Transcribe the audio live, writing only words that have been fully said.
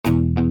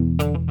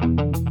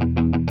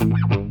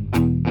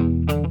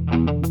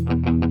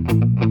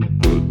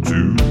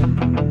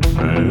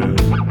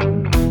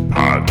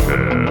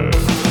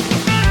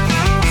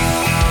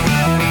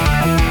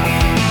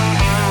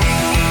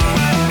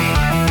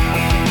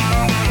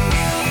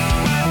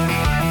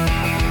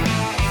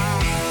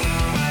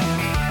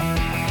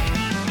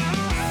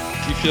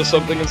feel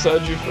something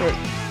inside you, Frank?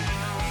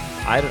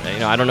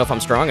 I don't know if I'm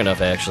strong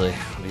enough, actually,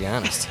 to be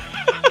honest.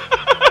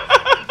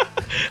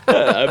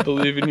 I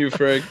believe in you,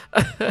 Frank.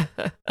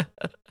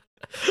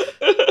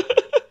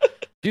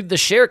 Dude, the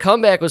Cher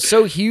comeback was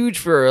so huge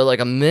for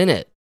like a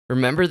minute.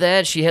 Remember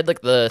that? She had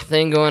like the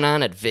thing going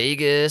on at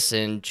Vegas,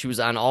 and she was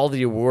on all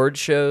the award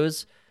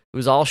shows. It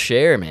was all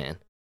Cher, man.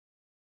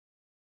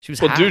 She was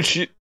hot.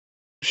 Dude,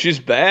 she's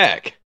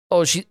back.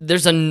 Oh,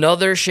 there's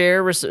another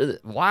Cher.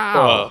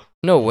 Wow.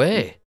 No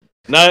way.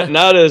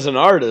 Not as an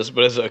artist,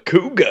 but as a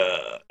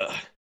cougar.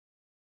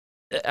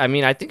 I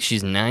mean, I think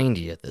she's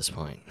 90 at this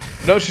point.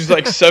 No, she's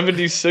like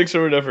 76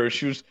 or whatever.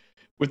 She was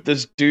with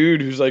this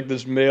dude who's like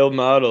this male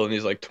model, and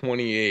he's like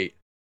 28.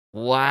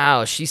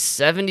 Wow, she's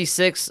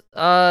 76.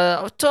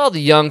 To all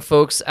the young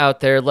folks out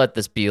there, let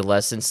this be a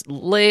lesson.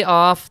 Lay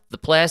off the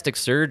plastic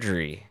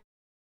surgery.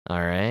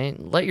 All right?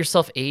 Let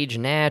yourself age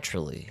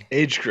naturally.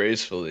 Age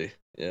gracefully.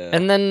 Yeah.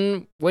 And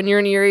then when you're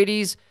in your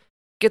 80s,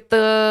 get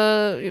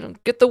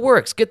the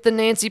works. Get the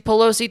Nancy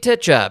Pelosi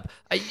tit job.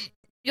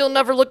 You'll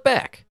never look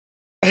back.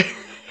 It's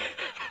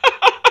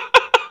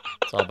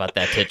all about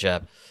that tit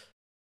job.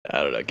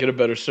 I don't know. Get a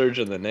better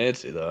surgeon than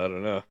Nancy, though. I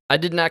don't know. I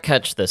did not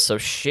catch this. So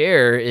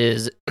Cher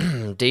is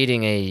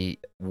dating a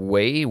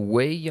way,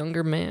 way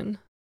younger man?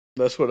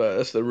 That's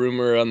the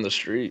rumor on the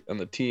street, on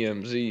the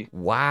TMZ.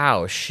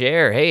 Wow,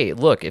 Cher. Hey,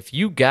 look, if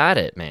you got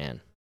it,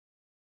 man.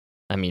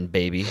 I mean,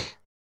 baby,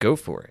 go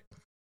for it.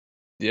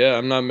 Yeah,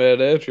 I'm not mad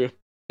at you,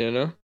 you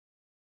know?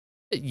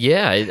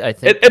 Yeah, I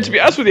think... And to be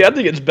honest with you, I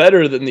think it's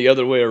better than the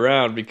other way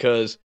around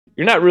because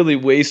you're not really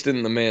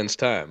wasting the man's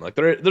time. Like,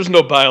 there's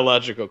no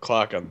biological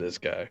clock on this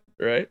guy,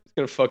 right? He's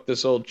going to fuck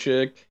this old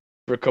chick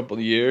for a couple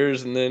of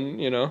years and then,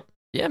 you know...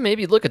 Yeah,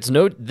 maybe. Look,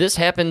 this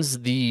happens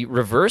the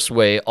reverse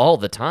way all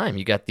the time.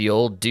 You got the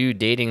old dude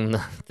dating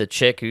the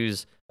chick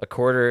who's a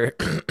quarter...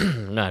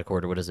 not a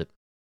quarter, what is it?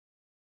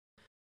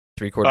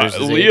 3/4 his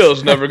Leo's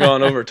age. never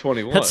gone over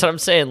 21. That's what I'm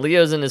saying.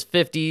 Leo's in his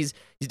 50s.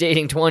 He's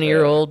dating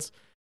 20-year-olds.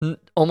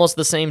 Almost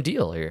the same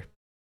deal here.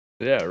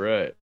 Yeah,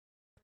 right.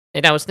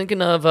 And I was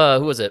thinking of,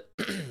 who was it?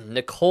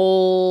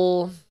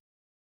 Nicole...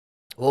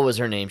 What was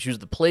her name? She was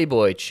the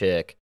Playboy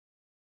chick.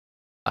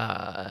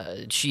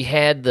 She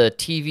had the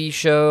TV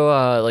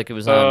show, like it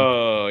was on...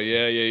 Oh,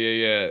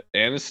 yeah.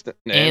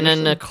 Anna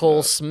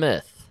Nicole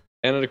Smith.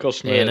 Anna Nicole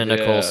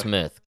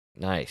Smith.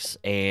 Nice.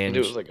 And it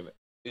was like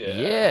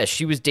yeah,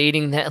 she was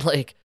dating that,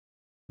 like,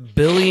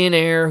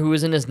 billionaire who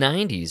was in his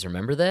 90s.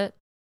 Remember that?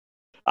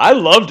 I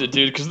loved it,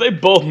 dude, because they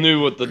both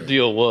knew what the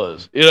deal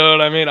was. You know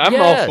what I mean? I'm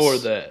all for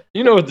that.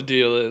 You know what the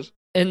deal is.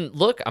 And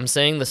look, I'm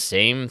saying the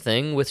same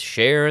thing with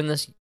Cher and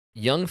this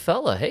young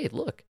fella. Hey,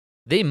 look,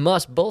 they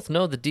must both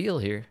know the deal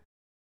here.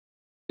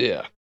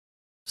 Yeah.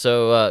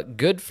 So,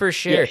 good for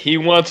Cher. Yeah, he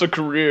wants a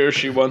career,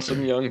 she wants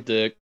some young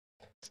dick.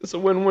 It's a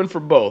win-win for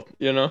both,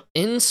 you know?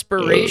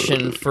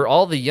 Inspiration for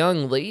all the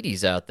young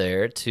ladies out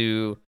there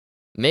to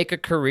make a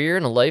career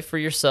and a life for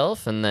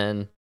yourself, and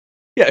then...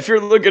 Yeah, if you're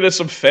looking at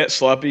some fat,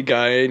 sloppy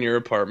guy in your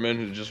apartment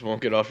who just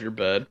won't get off your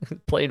bed.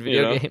 Playing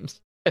video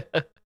games.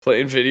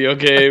 Playing video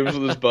games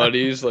with his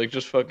buddies, like,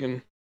 just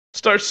fucking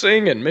start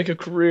singing, make a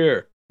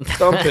career.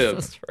 Dump him.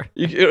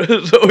 Right.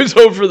 There's always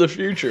hope for the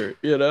future,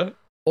 you know?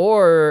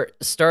 Or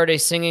start a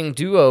singing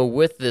duo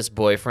with this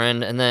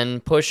boyfriend and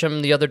then push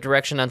him the other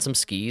direction on some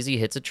skis. He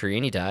hits a tree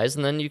and he dies,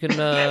 and then you can...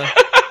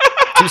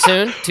 Too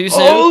soon?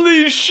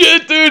 Holy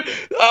shit, dude!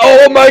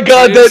 Oh my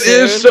god, that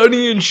is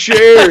Sonny and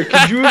Cher.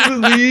 Could you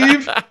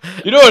believe?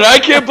 You know what I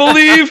can't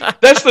believe?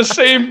 That's the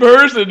same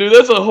person, dude.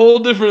 That's a whole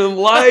different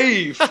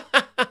life.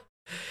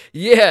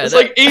 Yeah. It's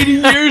like 80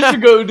 years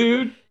ago,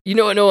 dude. You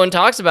know what no one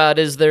talks about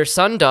is their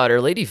son-daughter,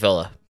 Lady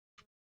Fella.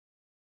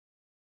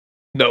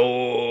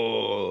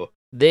 No.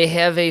 They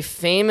have a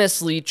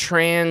famously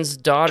trans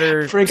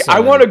daughter. Frank, son. I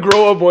want to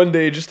grow up one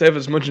day just to have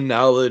as much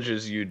knowledge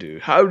as you do.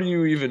 How do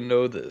you even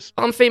know this?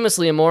 I'm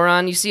famously a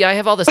moron. You see, I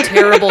have all this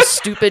terrible,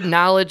 stupid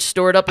knowledge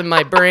stored up in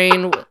my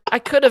brain. I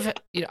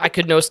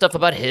could know stuff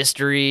about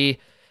history,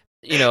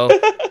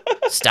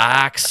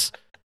 stocks,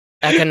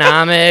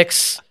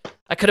 economics.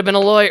 I could have been a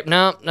lawyer.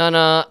 No.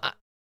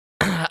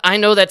 I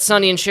know that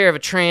Sonny and Cher have a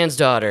trans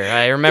daughter.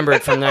 I remember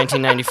it from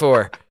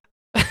 1994.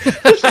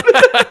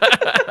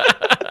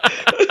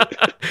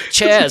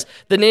 Chaz.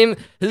 His name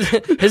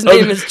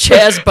is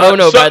Chaz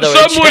Bono, by the way.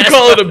 Some would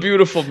call it a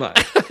beautiful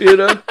mind, you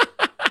know?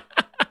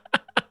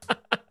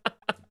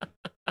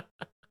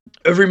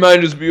 Every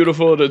mind is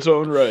beautiful in its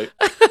own right.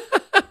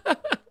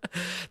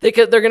 They're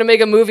going to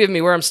make a movie of me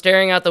where I'm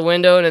staring out the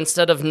window, and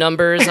instead of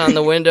numbers on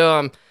the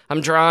window,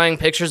 I'm drawing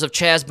pictures of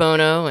Chaz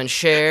Bono and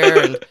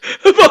Cher and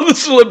of all the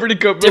celebrity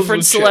couples,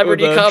 different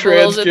celebrity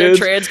couples and their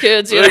trans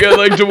kids. They got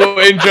like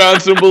Dwayne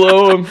Johnson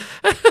below him.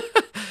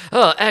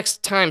 Oh, X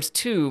times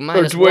 2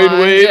 minus Dwayne Y.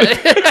 Wade.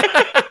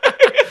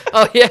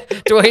 Oh yeah,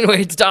 Dwayne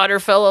Wade's daughter,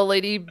 fellow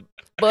lady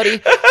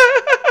buddy.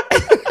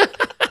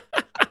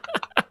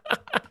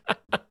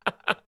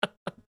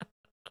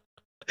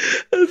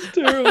 That's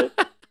terrible.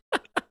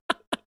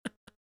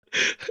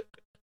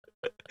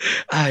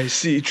 I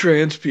see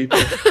trans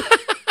people.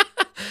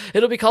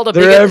 It'll be called a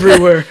They're bigot.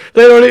 everywhere.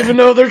 They don't even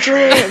know they're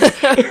trans.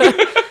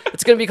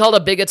 It's gonna be called A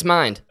Bigot's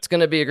Mind. It's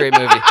gonna be a great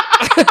movie.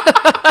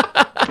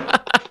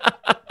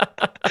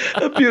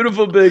 A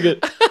beautiful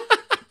bigot.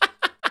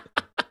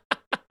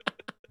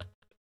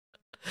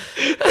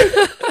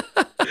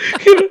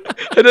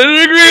 I didn't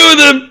agree with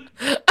him.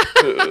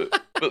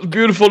 It was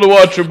beautiful to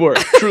watch him work.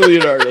 Truly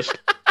an artist.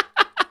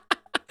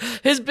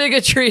 His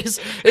bigotry is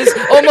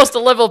almost a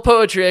level of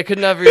poetry I could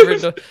never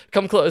even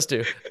come close to.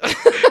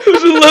 It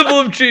was a level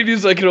of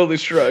genius I could only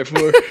strive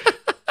for.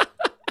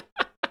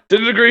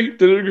 Didn't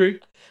agree.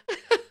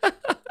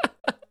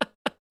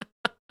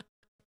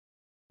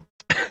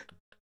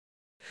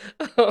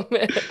 Oh,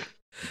 man.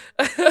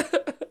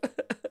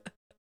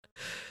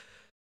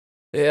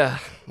 Yeah,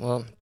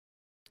 well,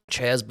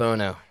 Chaz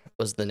Bono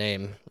was the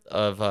name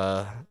of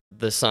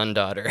the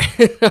son-daughter.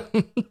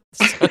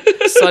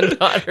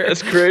 Son-daughter.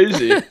 That's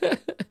crazy.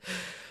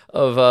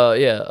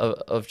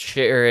 of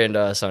Cher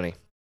and Sonny.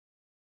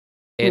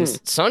 And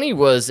Sonny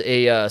was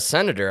a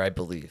senator, I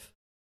believe.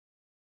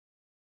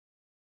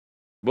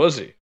 Was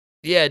he?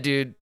 Yeah,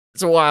 dude.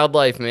 It's a wild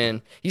life,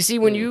 man. You see,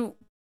 when you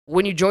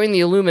join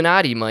the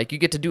Illuminati, Mike, you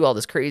get to do all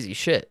this crazy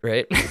shit,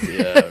 right?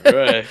 Yeah,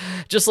 right.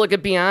 Just look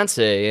at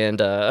Beyonce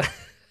and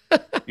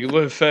You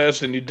live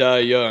fast and you die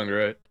young,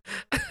 right?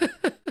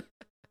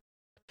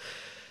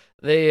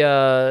 they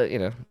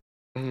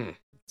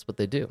that's what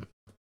they do.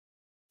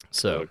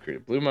 So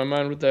blew my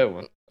mind with that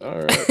one.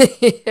 All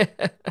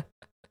right.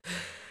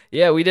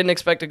 Yeah, we didn't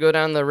expect to go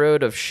down the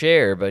road of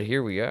Cher, but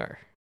here we are.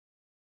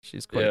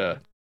 She's quite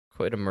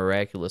a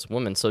miraculous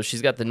woman. So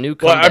she's got the new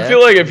comeback. Well, I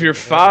feel like if your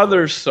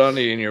father's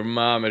Sonny and your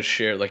mom is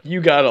Cher, like you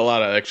got a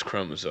lot of X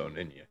chromosome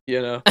in you,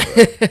 you know?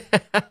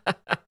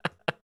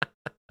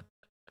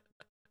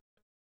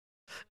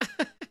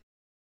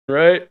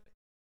 Right?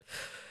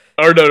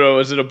 Or no,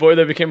 is it a boy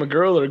that became a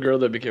girl or a girl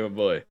that became a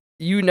boy?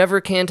 You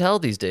never can tell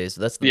these days.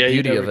 That's the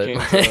beauty of it.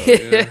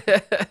 Can tell,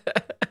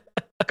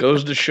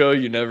 Goes to show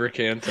you never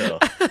can tell.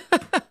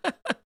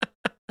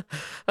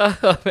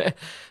 Oh, man.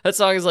 That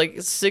song is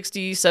like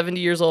 60, 70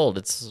 years old.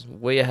 It's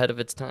way ahead of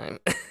its time.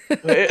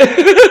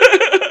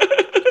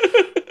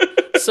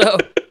 So,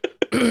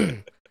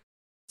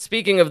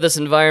 speaking of this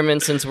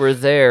environment, since we're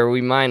there,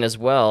 we might as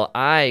well.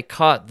 I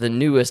caught the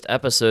newest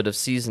episode of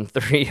season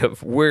 3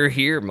 of We're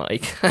Here,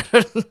 Mike.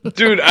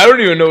 Dude, I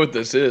don't even know what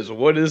this is.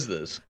 What is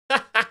this?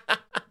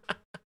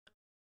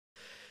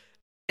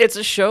 It's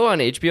a show on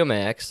HBO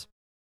Max.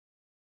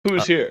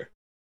 Who's here?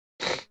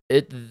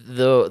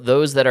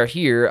 Those that are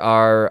here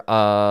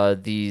are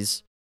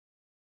these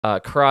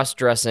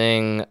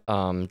cross-dressing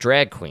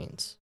drag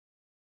queens.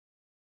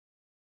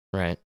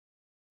 Right.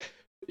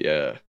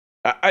 Yeah.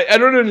 I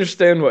don't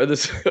understand why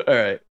this... All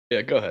right.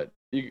 Yeah, go ahead.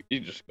 You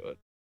just go ahead.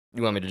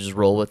 You want me to just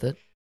roll with it?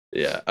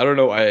 Yeah. I don't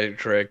know why a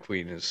drag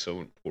queen is so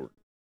important.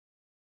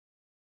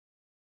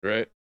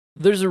 Right?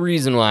 There's a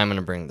reason why I'm going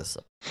to bring this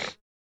up.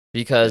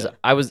 Because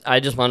I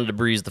just wanted to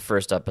breeze the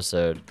first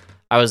episode.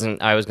 I was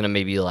gonna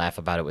maybe laugh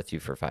about it with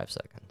you for 5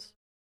 seconds.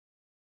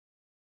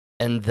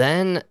 And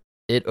then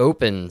it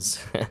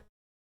opens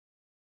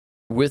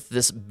with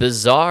this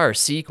bizarre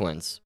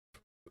sequence.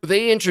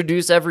 They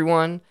introduce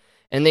everyone,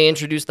 and they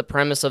introduce the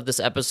premise of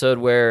this episode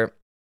where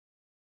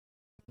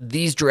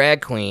these drag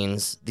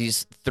queens,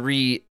 these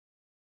 3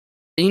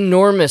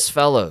 enormous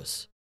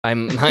fellows,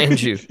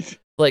 mind you,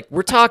 like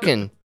we're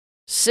talking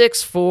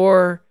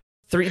 6'4",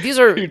 3. These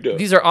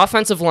are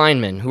offensive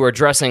linemen who are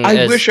dressing.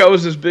 I wish I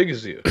was as big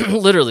as you.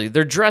 Literally,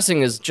 their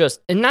dressing is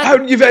just and not. How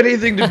would you have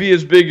anything to be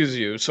as big as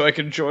you so I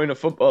could join a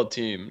football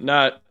team,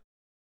 not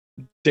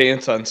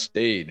dance on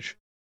stage?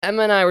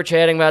 Emma and I were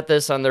chatting about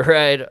this on the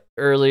ride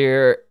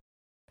earlier.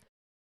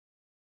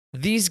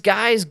 These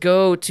guys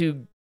go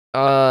to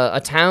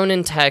a town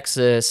in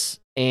Texas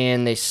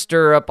and they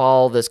stir up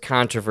all this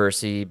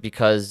controversy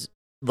because,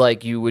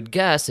 like you would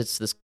guess, it's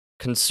this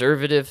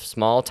conservative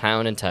small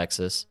town in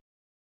Texas.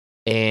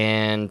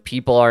 And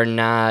people are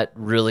not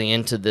really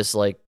into this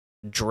like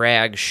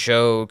drag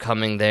show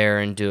coming there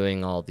and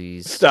doing all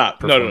these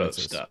Stop. No.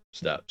 Stop.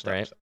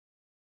 Right? Stop.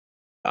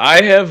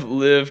 I have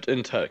lived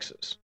in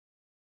Texas.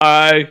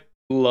 I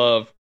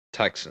love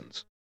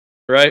Texans.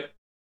 Right?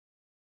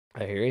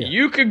 I hear you.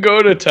 You could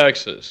go to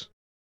Texas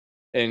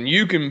and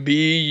you can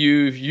be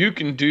you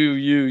can do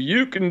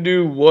you can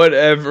do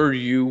whatever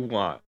you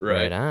want,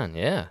 right? Right on,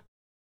 yeah.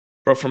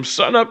 But from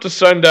sun up to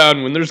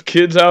sundown, when there's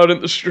kids out in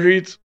the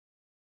streets,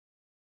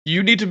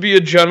 you need to be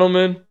a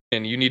gentleman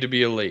and you need to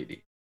be a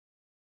lady.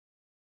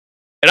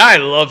 And I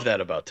love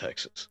that about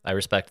Texas. I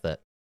respect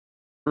that.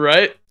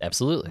 Right?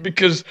 Absolutely.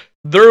 Because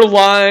their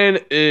line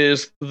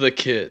is the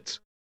kids.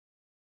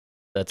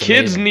 That's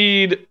kids amazing.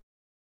 Need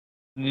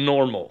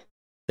normal.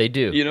 They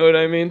do. You know what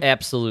I mean?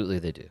 Absolutely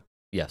they do.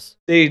 Yes.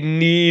 They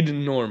need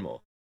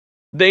normal.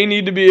 They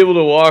need to be able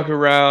to walk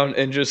around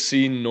and just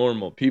see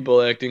normal. People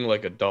acting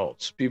like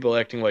adults. People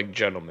acting like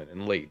gentlemen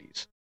and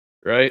ladies.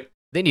 Right?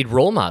 They need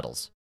role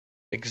models.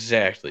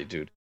 Exactly,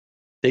 dude.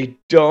 They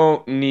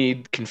don't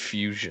need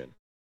confusion.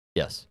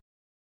 Yes.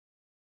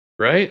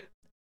 Right?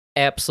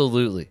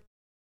 Absolutely.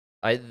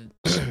 I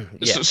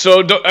yeah.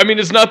 So I mean,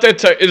 it's not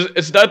that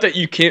it's not that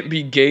you can't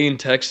be gay in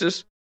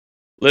Texas.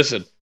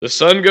 Listen, the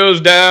sun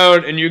goes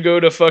down and you go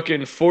to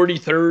fucking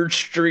 43rd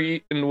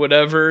Street and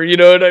whatever, you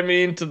know what I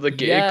mean, to the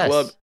gay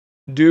club. Yes.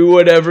 Do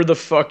whatever the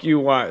fuck you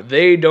want.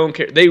 They don't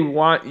care. They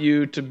want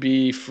you to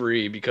be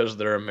free because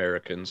they're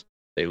Americans.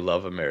 They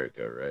love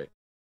America, right?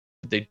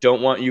 They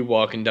don't want you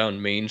walking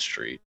down Main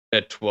Street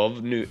at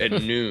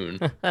noon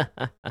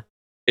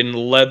in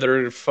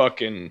leather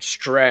fucking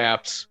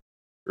straps,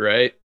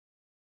 right?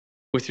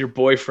 With your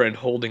boyfriend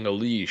holding a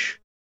leash.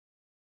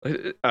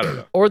 I don't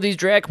know. Or these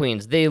drag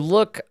queens. They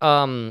look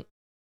you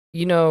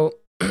know,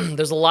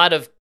 there's a lot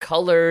of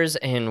colors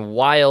and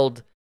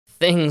wild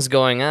things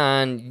going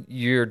on.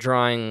 You're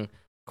drawing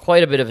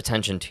quite a bit of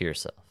attention to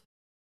yourself.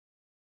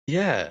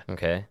 Yeah.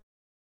 Okay.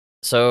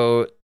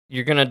 So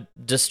you're gonna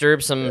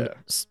disturb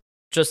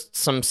just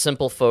some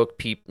simple folk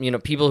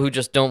people who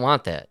just don't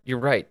want that. You're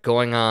right,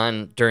 going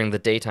on during the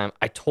daytime.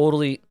 I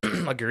totally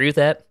agree with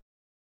that.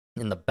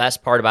 And the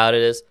best part about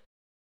it is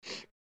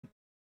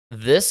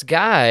this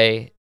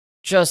guy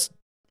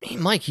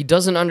Mike, he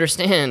doesn't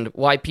understand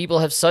why people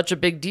have such a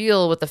big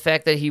deal with the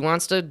fact that he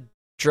wants to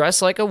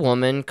dress like a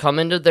woman, come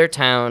into their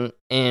town,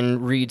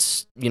 and read,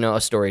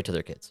 a story to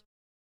their kids.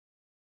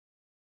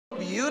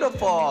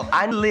 Beautiful.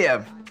 I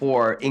live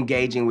for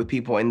engaging with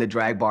people in the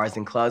drag bars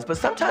and clubs, but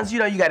sometimes, you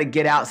got to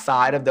get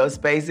outside of those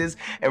spaces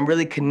and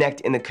really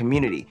connect in the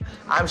community.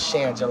 I'm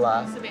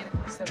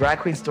Shangela. Drag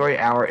Queen Story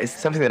Hour is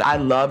something that I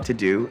love to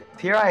do.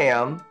 Here I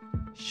am,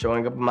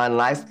 showing up in my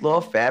nice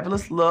little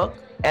fabulous look,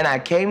 and I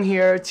came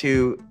here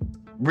to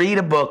read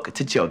a book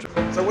to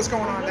children. So what's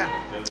going on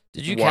now?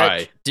 Did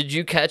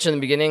you catch in the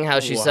beginning how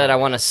she said, I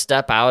want to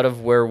step out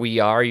of where we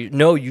are?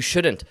 No, you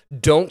shouldn't.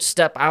 Don't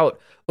step out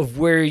of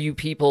where you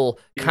people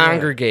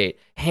congregate.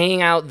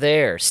 Hang out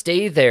there.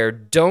 Stay there.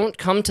 Don't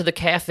come to the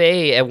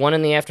cafe at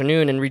 1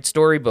 PM and read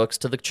storybooks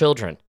to the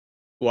children.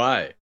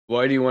 Why?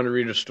 Why do you want to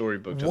read a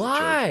storybook to the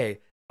children?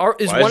 Why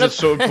is it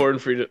so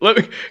important for you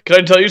to... Can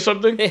I tell you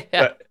something?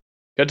 Yeah.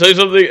 Can I tell you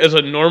something? As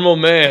a normal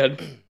man,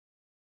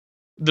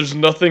 there's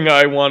nothing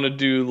I want to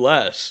do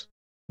less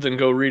than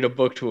go read a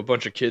book to a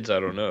bunch of kids I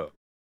don't know.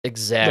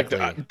 Exactly.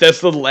 That's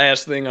the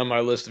last thing on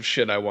my list of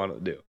shit I want to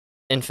do.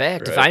 In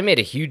fact, right? If I made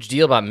a huge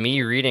deal about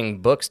me reading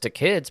books to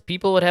kids,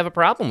 people would have a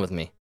problem with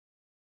me.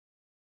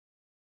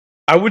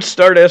 I would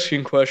start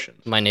asking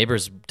questions. My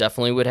neighbors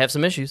definitely would have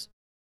some issues.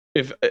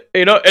 And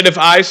if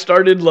I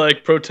started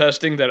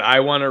protesting that I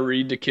want to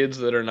read to kids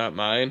that are not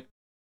mine,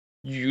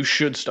 you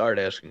should start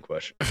asking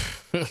questions.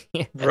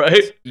 Yes.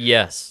 Right?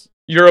 Yes.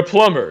 You're a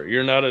plumber.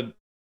 You're not a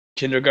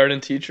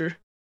kindergarten teacher.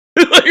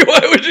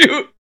 Why would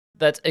you?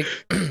 That's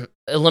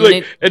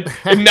eliminate.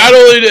 And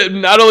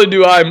not only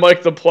do I,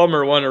 Mike the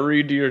plumber, want to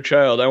read to your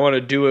child, I want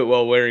to do it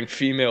while wearing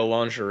female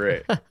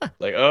lingerie.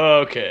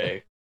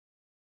 Okay.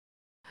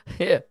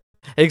 Yeah,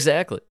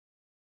 exactly.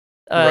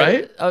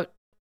 Right?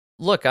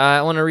 Look,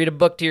 I want to read a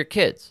book to your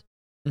kids.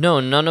 No,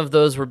 none of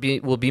those will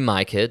be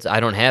my kids. I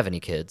don't have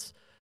any kids.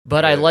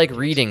 But I like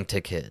reading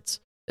to kids.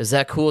 Is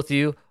that cool with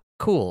you?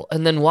 Cool.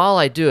 And then while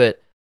I do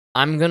it,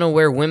 I'm going to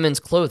wear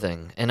women's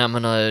clothing, and I'm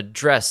going to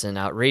dress in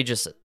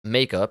outrageous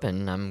makeup,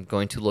 and I'm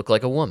going to look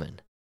like a woman.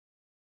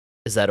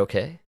 Is that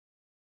okay?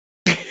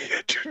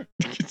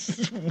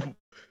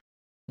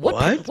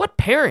 What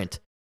parent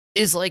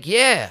is like,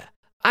 yeah,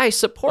 I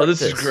support this.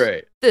 This is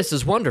great. This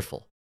is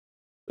wonderful.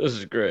 This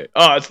is great.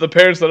 Oh, it's the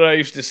parents that I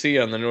used to see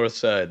on the north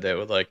side that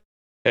would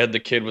had the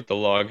kid with the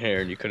long hair,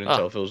 and you couldn't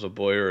tell if it was a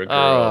boy or a girl.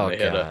 Oh, and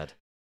God.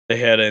 They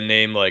had a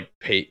name like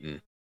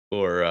Peyton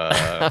or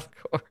of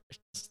course.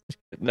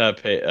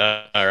 Not Peyton.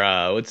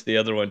 Or what's the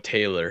other one?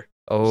 Taylor.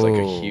 Oh, it's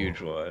a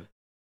huge one.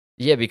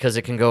 Yeah, because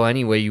it can go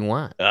any way you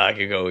want. I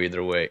could go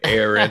either way.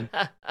 Aaron.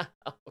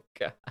 Oh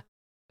God.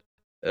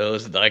 It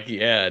was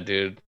yeah,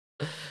 dude.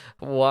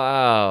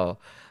 Wow.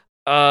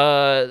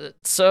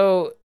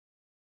 So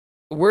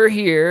we're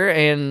here,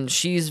 and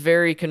she's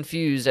very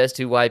confused as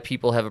to why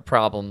people have a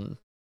problem,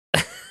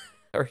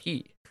 or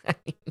he.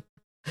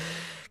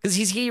 Because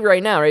he's he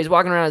right now, right? He's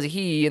walking around as a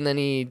he, and then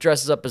he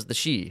dresses up as the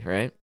she,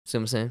 right? See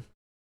what I'm saying?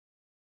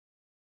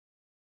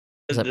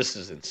 This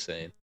is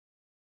insane.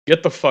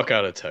 Get the fuck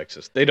out of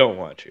Texas. They don't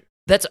want you.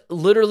 That's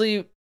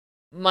literally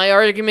my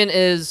argument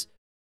is.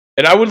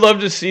 And I would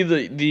love to see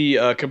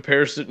the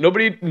comparison.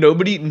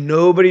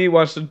 Nobody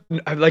wants to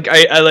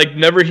I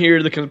never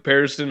hear the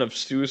comparison of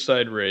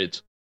suicide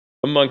rates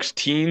amongst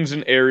teens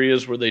in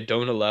areas where they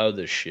don't allow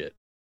this shit.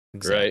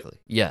 Exactly. Right?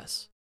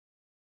 Yes.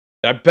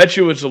 I bet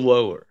you it's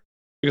lower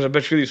because I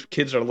bet you these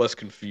kids are less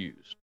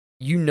confused.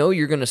 You know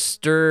you're going to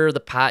stir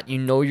the pot. You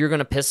know you're going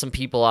to piss some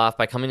people off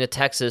by coming to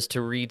Texas to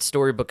read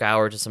Storybook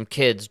Hour to some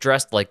kids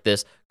dressed like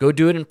this. Go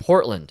do it in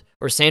Portland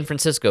or San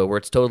Francisco where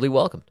it's totally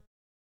welcomed.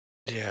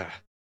 Yeah.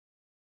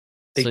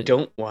 They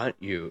don't want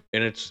you,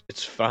 and it's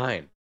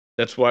fine.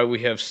 That's why we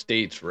have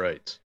states'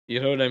 rights.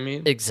 You know what I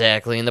mean?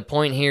 Exactly. And the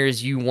point here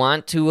is you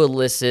want to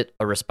elicit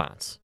a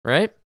response,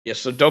 right? Yeah,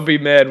 so don't be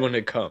mad when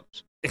it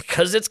comes.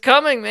 Because it's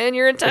coming, man.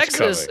 You're in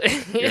Texas.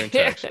 You're in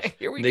Texas.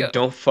 Here we They go.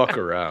 don't fuck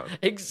around.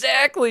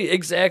 Exactly.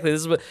 This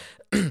is what,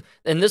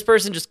 and this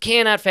person just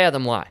cannot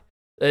fathom why.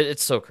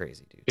 It's so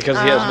crazy, dude.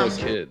 Because he has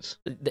no kids.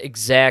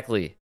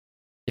 Exactly.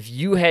 If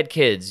you had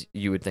kids,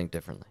 you would think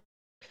differently.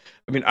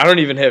 I mean, I don't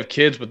even have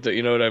kids, but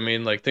you know what I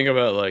mean? Like, think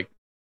about, like,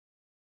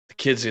 the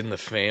kids in the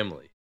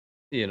family.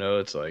 You know,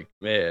 it's like,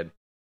 man.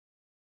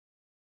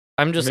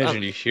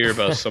 Imagine you hear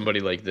about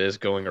somebody like this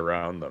going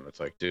around them. It's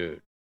like,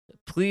 dude.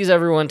 Please,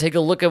 everyone, take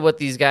a look at what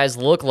these guys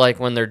look like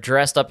when they're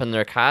dressed up in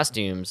their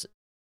costumes.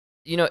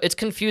 You know, it's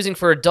confusing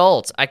for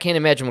adults. I can't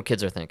imagine what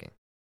kids are thinking.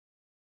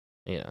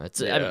 You know,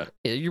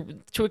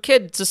 to a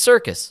kid, it's a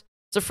circus.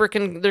 It's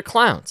they're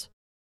clowns.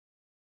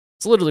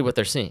 It's literally what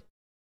they're seeing.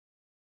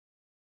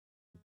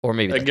 Or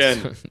maybe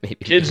again,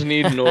 kids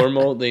need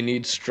normal. They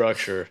need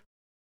structure.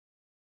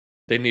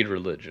 They need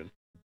religion.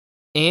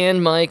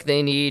 And Mike,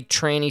 they need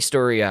tranny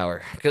story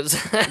hour. That's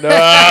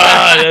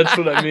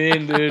what I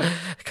mean, dude.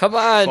 Come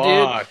on,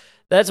 dude.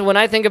 That's when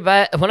I think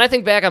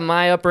back on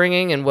my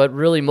upbringing and what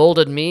really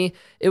molded me.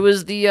 It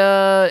was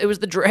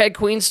the drag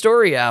queen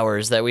story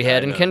hours that we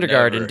had in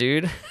kindergarten,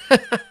 dude.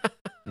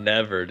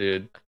 Never,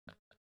 dude.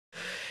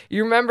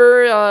 You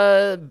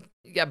remember?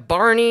 You got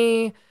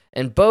Barney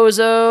and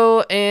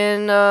Bozo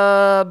and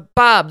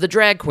Bob, the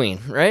drag queen,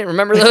 right?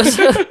 Remember those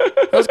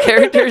those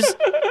characters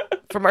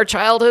from our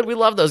childhood? We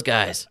love those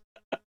guys.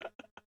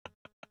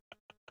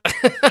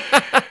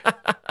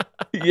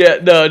 Yeah,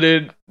 no,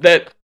 dude.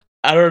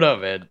 I don't know,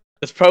 man.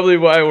 That's probably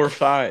why we're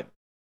fine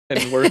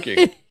and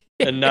working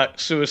and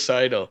not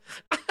suicidal.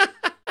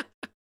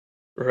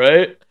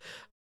 Right?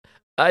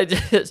 I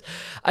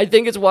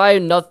think it's why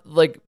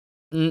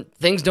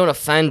things don't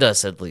offend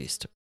us, at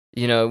least.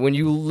 You know, when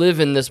you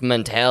live in this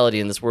mentality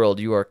in this world,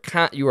 you are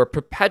a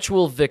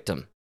perpetual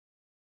victim.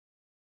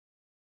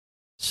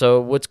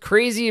 So what's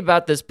crazy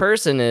about this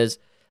person is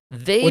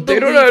they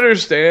don't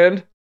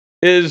understand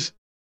is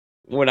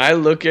when I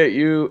look at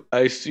you,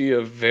 I see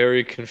a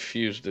very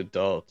confused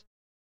adult.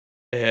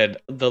 And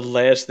the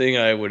last thing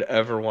I would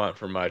ever want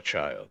for my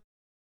child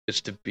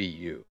is to be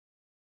you.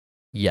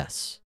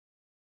 Yes.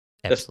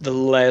 Absolutely. That's the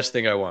last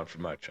thing I want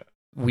for my child.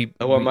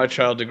 I want my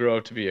child to grow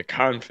up to be a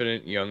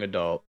confident young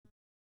adult.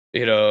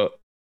 You know,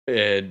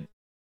 and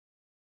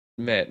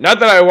man,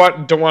 not that I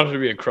don't want him to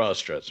be a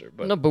cross-dresser,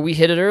 but no, but we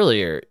hit it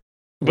earlier.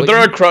 But there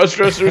are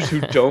cross-dressers who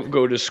don't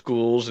go to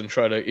schools and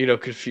try to,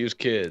 confuse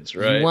kids,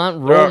 right? You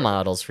want role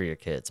models for your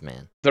kids,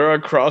 man. There are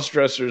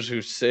cross-dressers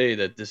who say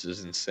that this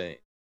is insane.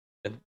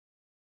 And,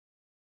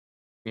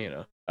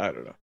 I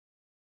don't know.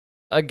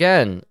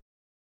 Again,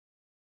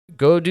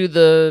 go do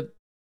the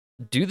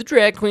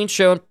drag queen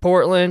show in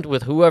Portland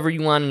with whoever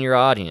you want in your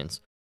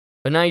audience.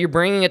 But now you're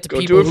bringing it to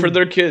people Go do it for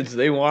their kids.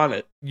 They want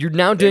it. You're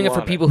now doing it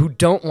for people who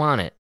don't want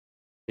it.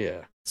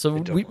 Yeah. So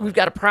we've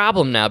got a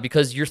problem now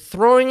because you're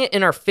throwing it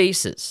in our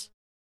faces.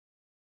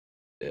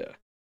 Yeah.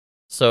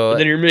 So and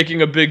then you're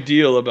making a big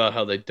deal about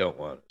how they don't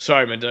want it.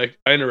 Sorry, man.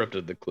 I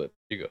interrupted the clip.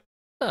 You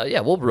go.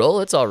 Yeah, we'll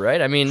roll. It's all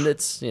right. I mean,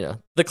 it's,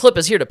 the clip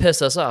is here to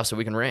piss us off so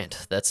we can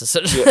rant. That's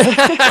essentially.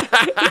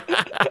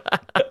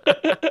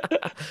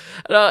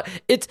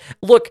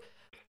 Look,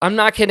 I'm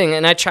not kidding,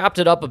 and I chopped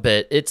it up a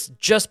bit. It's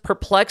just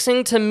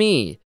perplexing to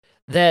me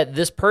that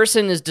this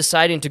person is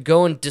deciding to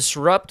go and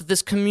disrupt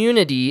this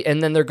community,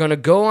 and then they're going to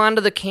go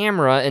onto the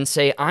camera and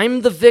say,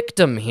 I'm the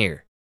victim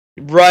here.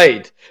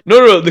 Right.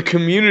 No, the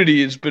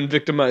community has been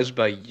victimized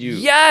by you.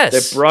 Yes.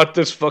 That brought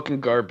this fucking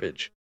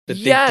garbage that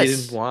they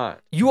didn't want.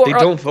 They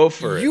don't vote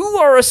for it. You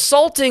are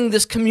assaulting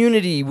this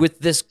community with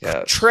this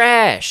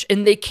trash,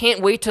 and they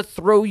can't wait to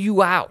throw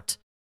you out.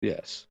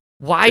 Yes.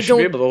 Why they should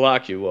be able to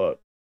lock you up.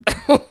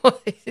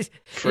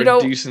 For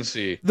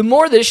decency. The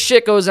more this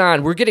shit goes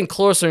on, we're getting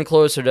closer and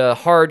closer to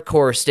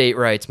hardcore state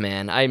rights,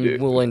 man. I'm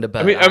willing to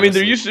bet. I mean,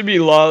 there used to be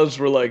laws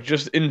where like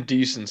just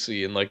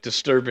indecency and like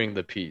disturbing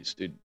the peace,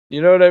 dude.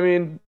 You know what I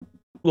mean?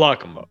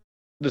 Lock them up.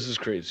 This is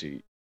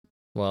crazy.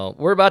 Well,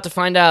 we're about to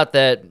find out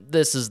that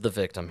this is the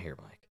victim here,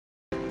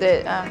 Mike.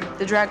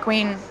 The drag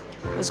queen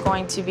was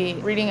going to be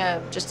reading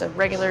just a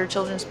regular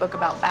children's book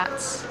about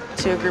bats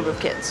to a group of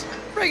kids.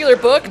 Regular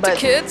book to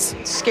kids?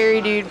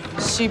 Scary dude,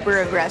 super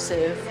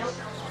aggressive,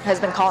 has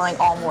been calling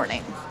all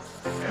morning.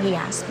 He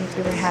asked me if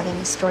we were having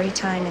a story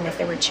time and if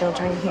there were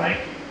children here.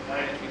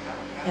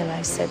 And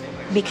I said,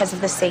 because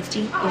of the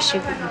safety issue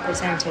that you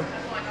presented,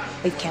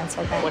 we've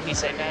canceled that. What did he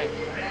say back?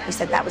 He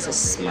said that was a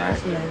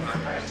smart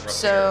move.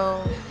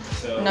 So,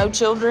 no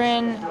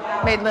children,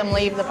 made them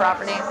leave the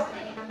property?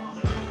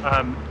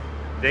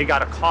 They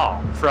got a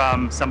call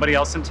from somebody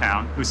else in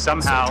town who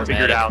somehow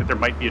figured out that there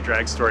might be a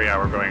drag story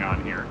hour going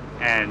on here.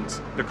 And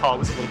the call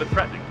was a little bit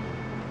threatening.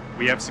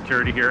 We have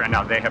security here, and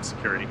now they have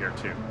security here,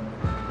 too.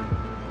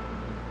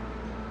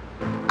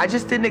 I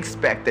just didn't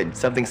expect that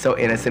something so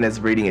innocent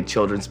as reading a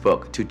children's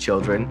book to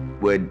children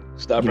would,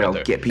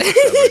 get people.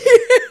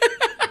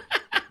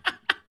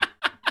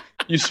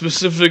 You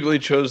specifically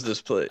chose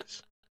this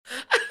place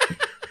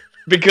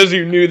because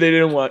you knew they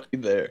didn't want you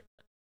there.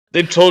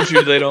 They told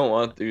you they don't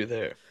want you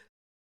there.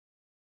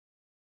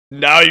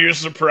 Now you're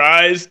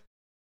surprised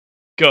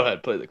Go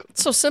ahead, play the clip.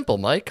 It's so simple,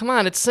 Mike. Come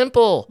on, it's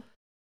simple.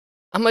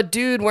 I'm a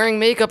dude wearing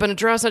makeup and a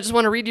dress. I just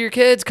want to read to your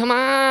kids. Come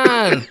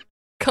on.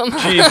 Come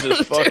on.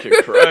 Jesus fucking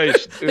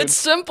Christ, dude. It's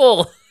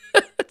simple.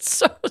 It's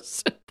so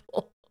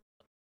simple.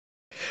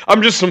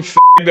 I'm just some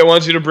that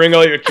wants you to bring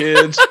all your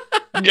kids,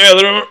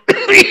 gather them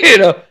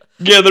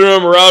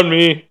around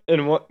me,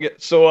 and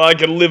so I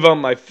can live on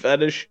my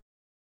fetish.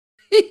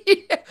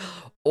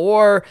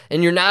 Or,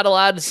 and you're not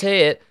allowed to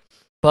say it,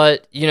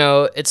 but, you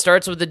know, it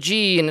starts with a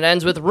G and it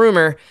ends with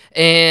rumor,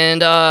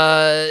 and,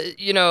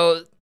 you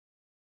know,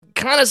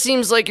 kind of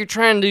seems like you're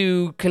trying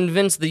to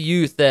convince the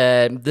youth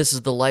that this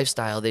is the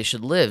lifestyle they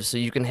should live so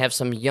you can have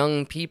some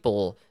young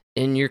people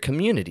in your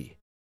community.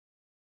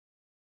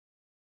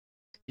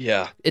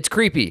 Yeah. It's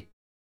creepy.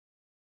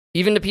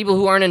 Even to people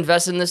who aren't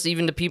invested in this,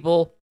 even to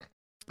people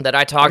that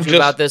I talk to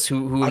about this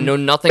who know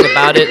nothing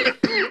about it,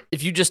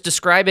 if you just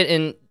describe it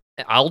in,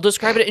 I'll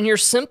describe it in your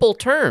simple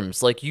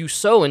terms, like you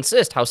so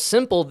insist how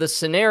simple this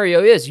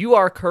scenario is. You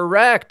are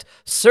correct,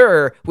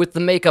 sir, with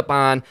the makeup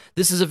on.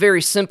 This is a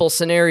very simple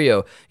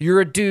scenario. You're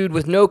a dude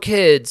with no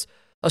kids,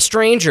 a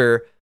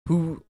stranger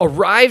who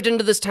arrived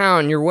into this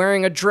town. You're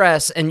wearing a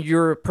dress, and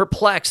you're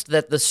perplexed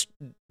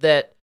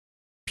that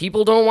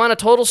people don't want a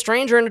total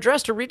stranger in a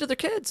dress to read to their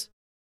kids.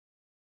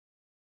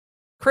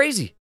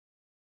 Crazy.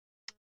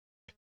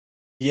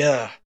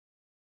 Yeah.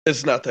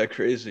 It's not that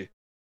crazy.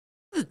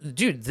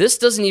 Dude, this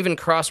doesn't even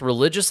cross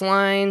religious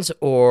lines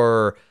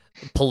or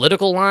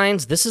political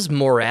lines. This is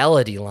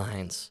morality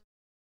lines.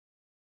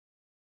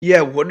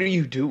 Yeah, what are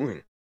you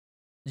doing?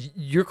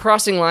 You're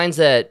crossing lines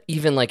that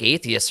even like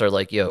atheists are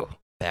like, yo,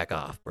 back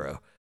off, bro.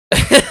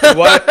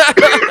 What?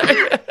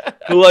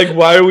 Like,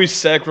 why are we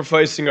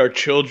sacrificing our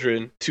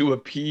children to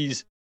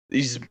appease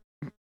these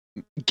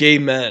gay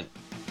men?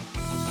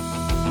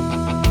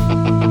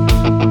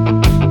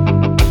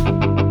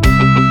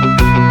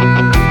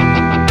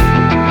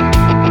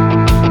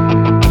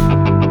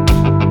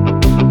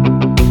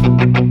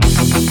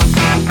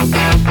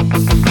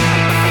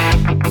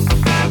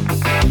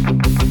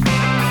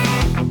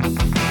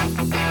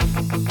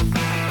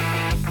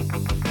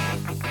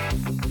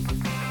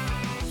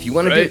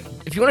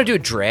 If you want to do a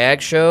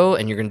drag show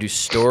and you're going to do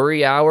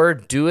story hour,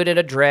 do it at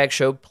a drag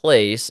show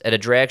place, at a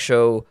drag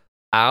show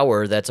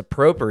hour that's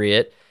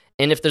appropriate.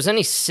 And if there's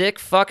any sick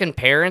fucking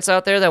parents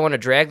out there that want to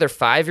drag their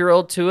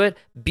 5-year-old to it,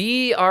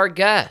 be our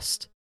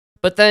guest.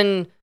 But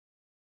then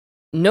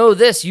know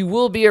this, you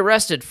will be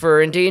arrested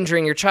for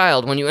endangering your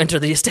child when you enter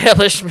the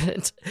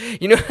establishment.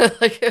 You know,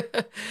 like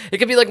it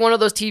could be like one of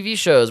those TV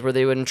shows where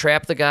they would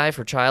entrap the guy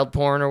for child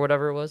porn or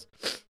whatever it was,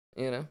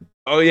 you know.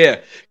 Oh, yeah.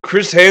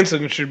 Chris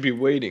Hansen should be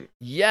waiting.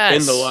 Yes.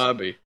 In the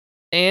lobby.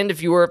 And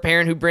if you were a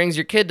parent who brings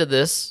your kid to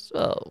this,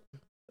 well...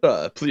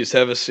 please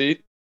have a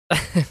seat.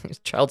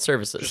 Child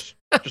services.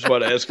 Just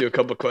want to ask you a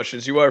couple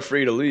questions. You are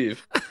free to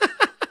leave.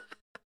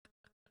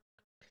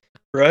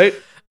 Right?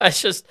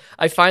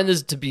 I find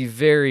this to be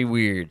very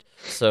weird.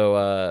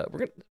 So,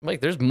 Mike,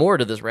 there's more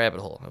to this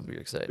rabbit hole. I'll be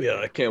excited. Yeah,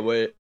 I can't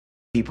wait.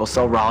 People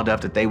so riled up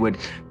that they would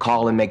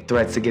call and make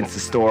threats against the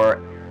store.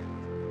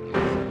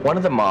 One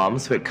of the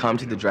moms who had come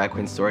to the Drag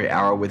Queen Story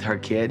Hour with her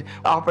kid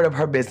offered up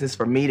her business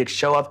for me to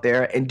show up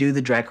there and do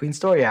the Drag Queen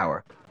Story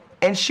Hour.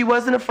 And she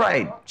wasn't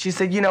afraid. She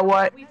said, you know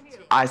what?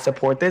 I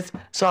support this,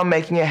 so I'm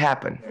making it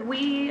happen.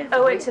 We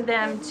owe it to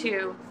them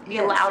to be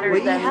louder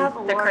than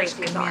the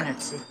crazy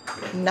community.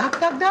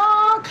 Knock, knock,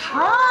 knock.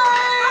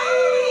 Hi.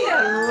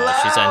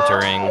 She's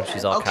entering.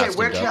 She's all okay,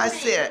 where can I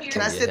sit?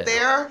 Can I sit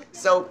there?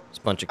 So it's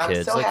a bunch of I'm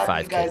kids, so like happy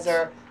 5 you guys kids.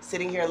 are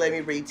sitting here and let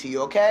me read to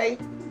you, okay?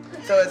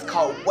 So it's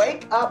called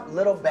Wake Up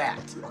Little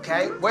Bat,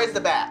 okay? Where's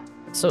the bat?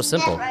 It's so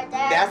simple.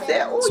 That's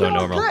it? Ooh, So you're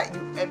normal.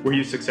 good. Were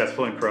you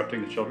successful in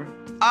corrupting the children?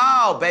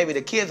 Oh, baby,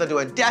 the kids are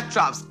doing death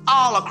drops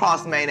all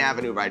across Main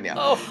Avenue right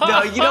now.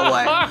 No, you know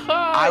what?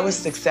 I was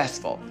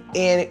successful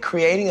in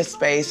creating a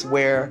space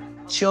where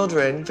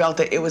children felt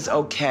that it was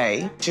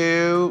okay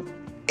to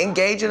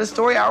engage in a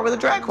story hour with a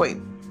drag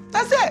queen.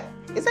 That's it.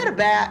 Is that a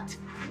bat?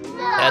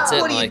 That's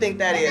it, What do you Mike. think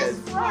that is?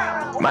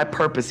 My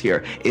purpose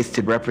here is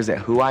to represent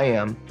who I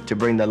am, to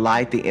bring the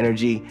light, the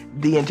energy,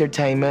 the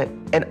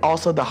entertainment, and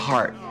also the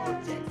heart.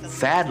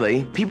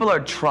 Sadly, people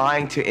are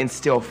trying to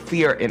instill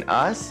fear in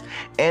us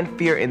and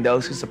fear in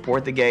those who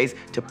support the gays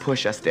to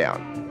push us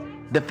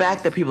down. The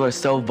fact that people are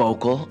so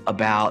vocal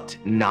about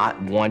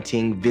not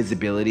wanting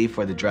visibility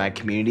for the drag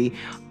community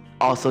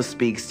also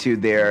speaks to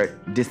their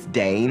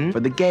disdain for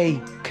the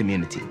gay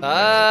community.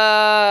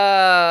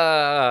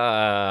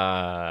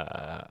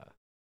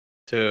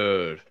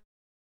 Dude.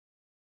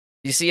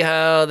 You see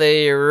how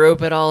they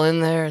rope it all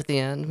in there at the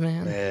end,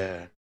 man?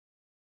 Man.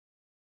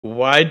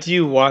 Why do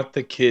you want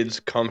the kids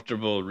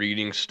comfortable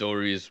reading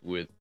stories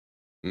with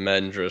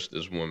men dressed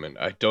as women?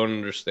 I don't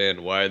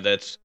understand why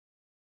that's...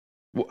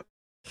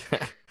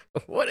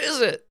 What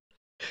is it?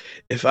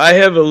 If I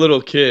have a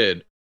little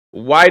kid,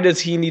 why does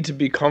he need to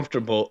be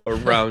comfortable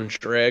around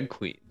drag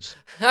queens?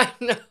 I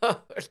know.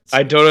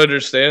 I don't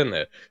understand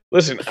that.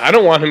 Listen, I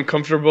don't want him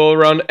comfortable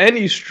around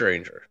any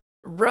stranger.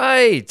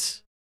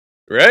 Right.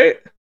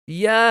 Right?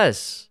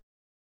 Yes.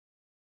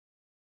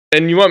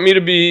 And you want me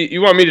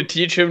to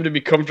teach him to be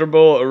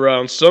comfortable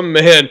around some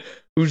man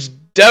who's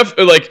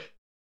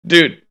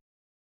dude,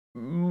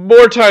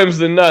 more times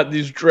than not,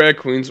 these drag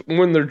queens,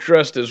 when they're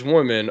dressed as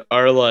women,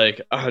 are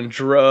like on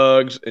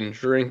drugs and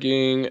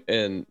drinking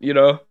and,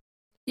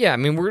 Yeah, I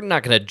mean, we're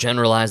not going to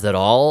generalize that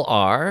all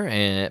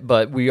are,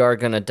 but we are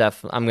going to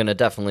I'm going to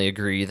definitely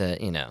agree that,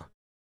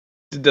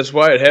 That's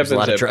why it happens a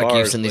lot of at drug bars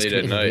use in these late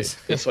at night. communities.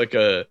 It's like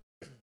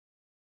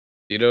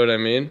you know what I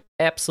mean?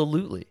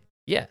 Absolutely.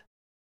 Yeah.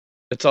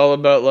 It's all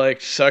about like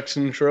sex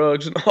and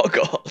drugs and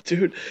alcohol,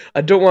 dude.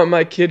 I don't want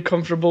my kid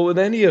comfortable with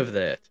any of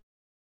that.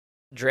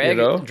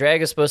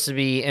 Drag is supposed to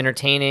be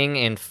entertaining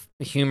and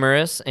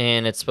humorous,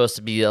 and it's supposed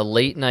to be a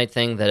late night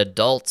thing that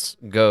adults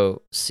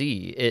go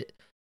see.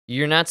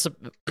 You're not.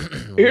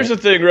 Here's the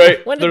thing,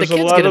 right? When did There's the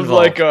kids a lot get of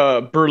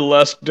involved?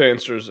 burlesque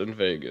dancers in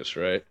Vegas,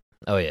 right?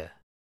 Oh yeah.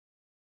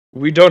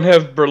 We don't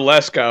have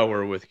burlesque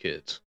hour with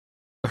kids,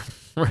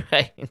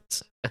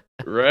 Right.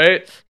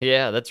 right?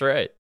 Yeah, that's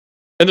right.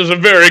 And there's a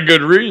very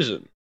good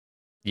reason.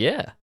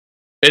 Yeah.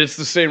 And it's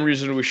the same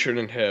reason we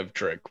shouldn't have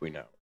drag queen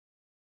hour.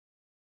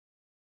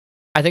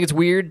 I think it's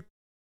weird.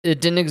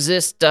 It didn't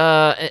exist.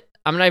 I'm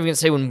not even gonna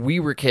say when we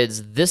were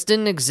kids. This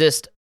didn't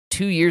exist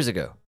 2 years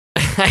ago.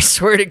 I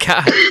swear to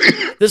God,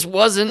 this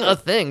wasn't a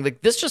thing.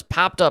 Like this just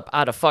popped up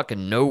out of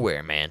fucking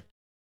nowhere, man.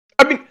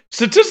 I mean,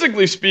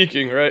 statistically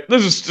speaking, right?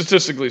 This is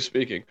statistically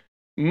speaking.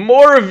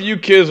 More of you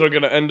kids are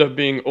going to end up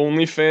being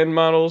OnlyFans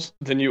models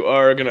than you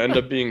are going to end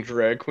up being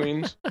drag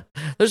queens.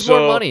 There's more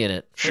money in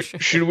it.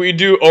 Should we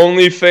do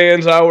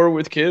OnlyFans hour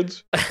with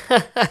kids?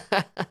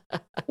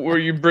 Where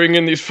you bring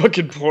in these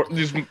fucking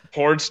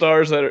porn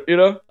stars that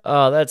are,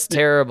 Oh, that's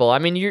terrible. I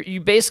mean, you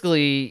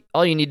basically,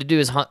 all you need to do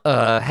is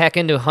hack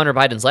into Hunter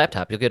Biden's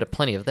laptop. You'll get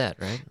plenty of that,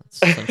 right?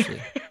 That's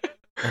essentially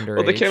underage.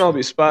 Well, they can't all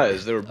be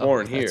spies. They were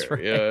born that's here.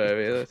 right.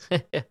 Yeah, I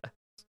mean, Yeah.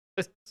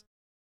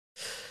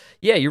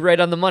 Yeah, you're right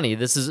on the money.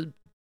 This is,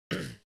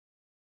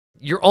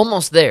 you're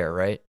almost there,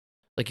 right?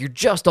 Like you're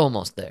just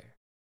almost there.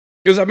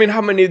 because I mean,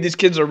 how many of these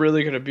kids are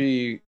really going to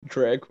be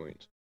drag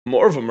queens?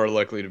 More of them are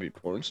likely to be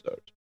porn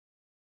stars,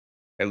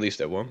 at least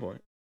at one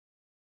point,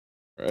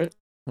 right?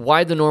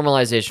 Why the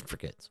normalization for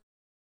kids?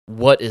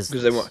 What is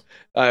Because this? they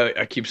want.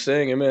 I keep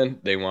saying it, man.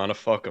 They want to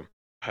fuck them.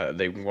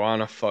 They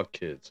want to fuck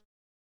kids.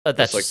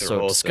 That's like their so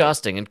whole thing.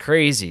 disgusting and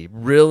crazy.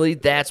 Really?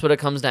 That's what it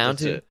comes down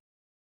That's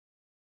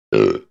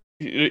to? it.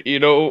 You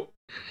know,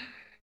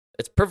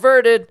 It's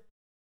perverted.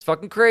 It's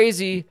fucking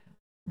crazy.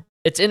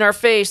 It's in our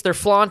face. They're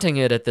flaunting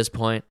it at this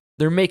point.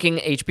 They're making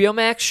HBO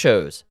Max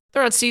shows.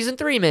 They're on season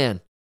 3, man.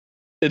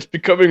 it's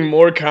becoming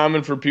more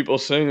common for people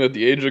saying that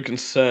the age of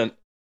consent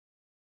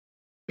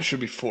should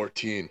be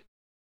 14.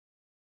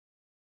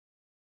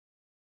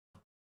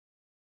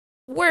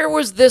 Where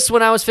was this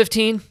when I was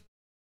 15?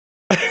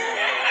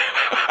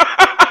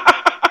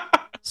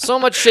 So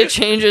much shit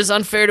changes.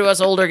 Unfair to us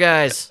older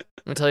guys.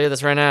 I'm going to tell you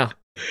this right now.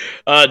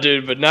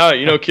 Dude, but now,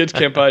 kids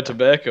can't buy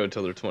tobacco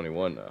until they're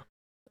 21 now.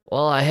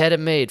 Well, I had it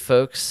made,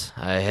 folks.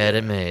 I had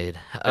it made.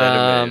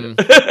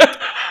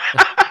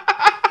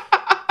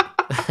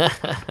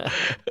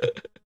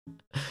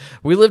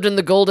 We lived in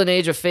the golden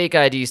age of fake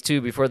IDs,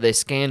 too, before they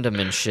scanned them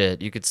and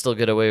shit. You could still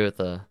get away with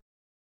a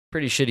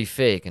pretty shitty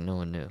fake, and no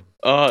one knew.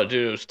 Oh,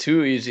 dude, it was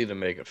too easy to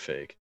make a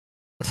fake.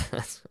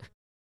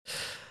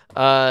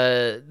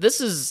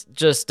 This is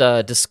just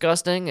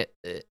disgusting.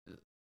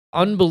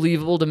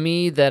 Unbelievable to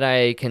me that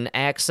I can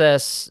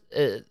access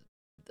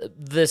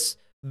this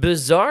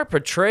bizarre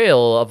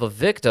portrayal of a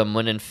victim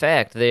when in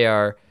fact they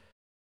are,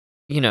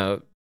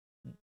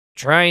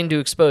 trying to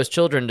expose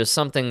children to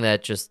something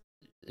that just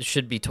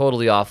should be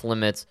totally off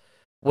limits.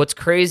 What's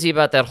crazy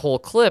about that whole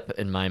clip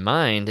in my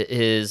mind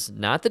is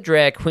not the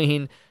drag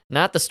queen,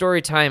 not the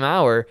story time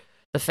hour,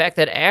 the fact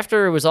that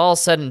after it was all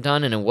said and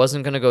done and it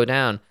wasn't going to go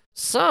down,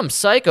 some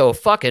psycho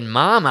fucking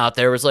mom out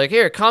there was like,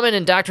 here, come in and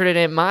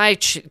indoctrinate my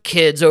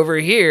kids over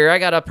here. I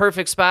got a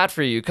perfect spot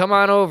for you. Come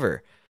on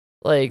over.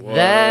 Like What?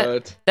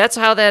 that's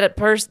how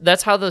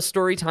that's how the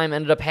story time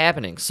ended up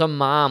happening. Some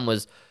mom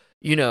was,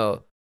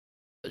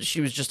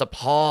 she was just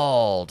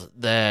appalled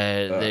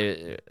that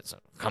they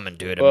come and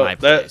do it in my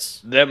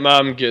place. That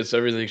mom gets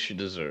everything she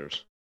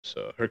deserves.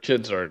 So her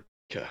kids are,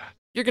 God.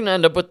 You're going to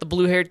end up with the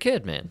blue-haired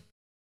kid, man.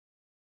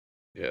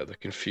 Yeah, the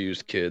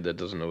confused kid that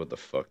doesn't know what the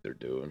fuck they're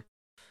doing.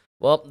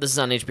 Well, this is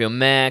on HBO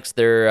Max.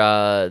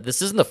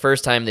 This isn't the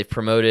first time they've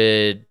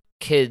promoted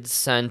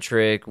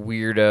kid-centric,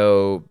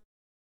 weirdo,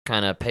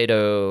 kind of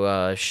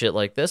pedo shit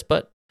like this,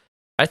 but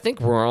I think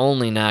we're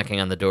only knocking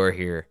on the door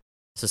here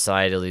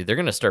societally. They're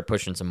going to start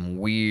pushing some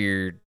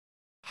weird,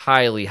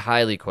 highly,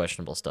 highly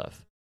questionable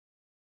stuff.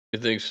 You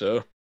think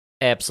so?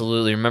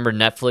 Absolutely. Remember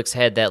Netflix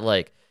had that,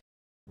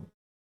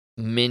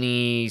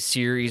 mini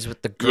series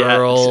with the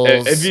girls?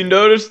 Yeah. Have you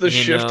noticed the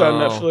shift on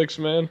Netflix,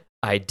 man?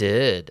 I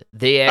did.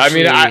 They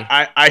actually.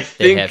 I think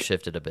they have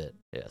shifted a bit.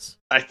 Yes.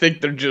 I think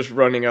they're just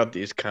running out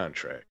these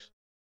contracts.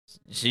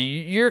 So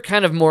you're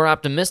kind of more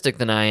optimistic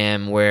than I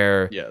am,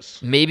 where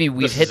Yes, maybe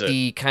we've hit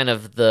the kind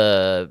of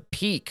the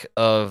peak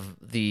of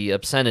the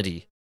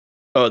obscenity.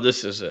 Oh,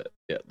 this is it.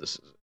 Yeah, this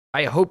is it.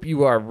 I hope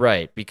you are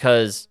right,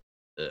 because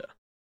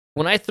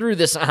when I threw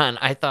this on,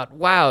 I thought,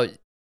 wow,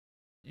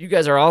 you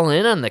guys are all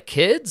in on the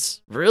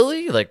kids?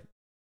 Really? Like,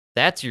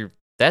 that's your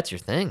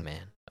thing,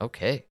 man.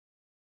 Okay.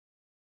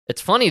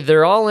 It's funny,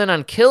 they're all in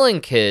on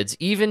killing kids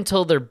even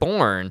till they're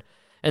born.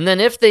 And then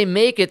if they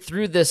make it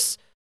through this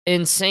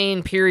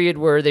insane period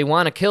where they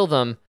want to kill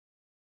them,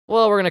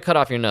 well, we're going to cut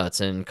off your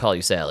nuts and call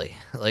you Sally.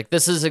 Like,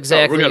 this is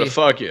exactly... we're going to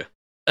fuck you.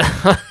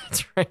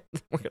 That's right.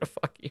 We're going to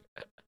fuck you.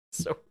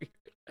 So weird.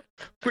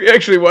 We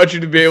actually want you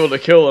to be able to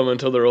kill them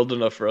until they're old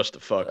enough for us to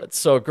fuck. That's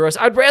so gross.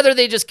 I'd rather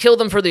they just kill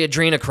them for the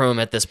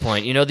adrenochrome at this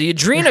point. You know, the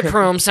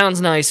adrenochrome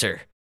sounds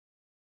nicer.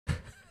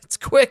 It's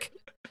quick.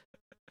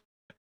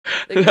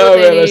 No,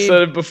 man, I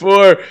said it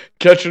before.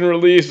 Catch and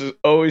release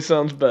always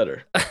sounds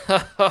better.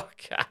 Oh,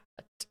 God.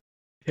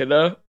 You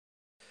know?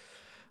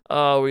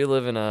 Oh, we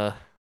live in a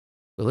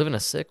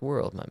sick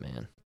world, my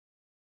man.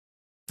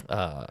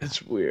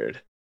 It's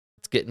weird.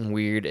 It's getting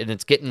weird, and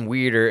it's getting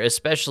weirder,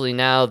 especially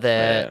now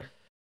that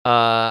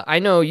I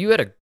know you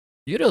had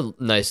a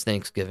nice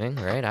Thanksgiving,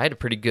 right? I had a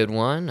pretty good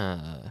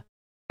one.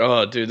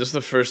 Oh, dude, this is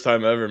the first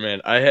time ever,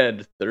 man. I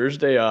had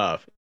Thursday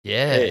off.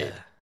 Yeah.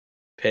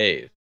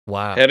 Paid.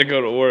 Wow. Had to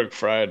go to work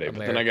Friday, but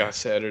then I got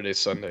Saturday,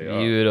 Sunday off.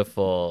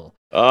 Beautiful.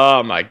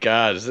 Oh my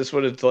God, is this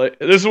what it's like?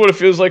 This is what it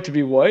feels like to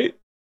be white?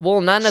 Well,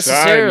 not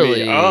necessarily.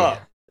 Sign me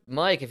up.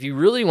 Mike, if you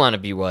really want to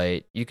be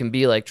white, you can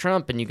be like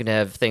Trump and you can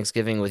have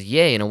Thanksgiving with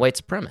Ye and a white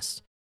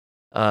supremacist.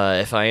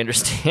 If I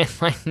understand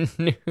my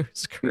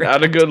news correctly.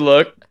 Not a good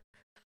look.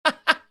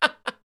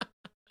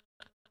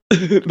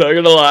 Not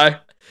gonna lie.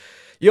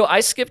 Yo,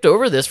 I skipped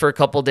over this for a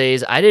couple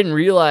days. I didn't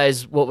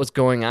realize what was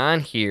going on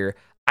here.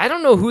 I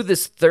don't know who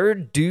this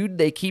third dude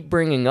they keep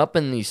bringing up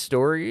in these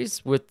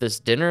stories with this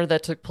dinner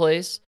that took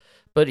place,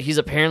 but he's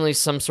apparently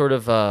some sort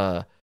of,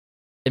 and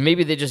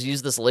maybe they just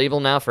use this label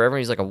now forever.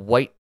 He's like a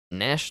white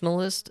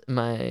nationalist. Am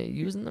I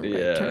using the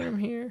right term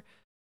here?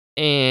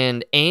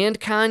 And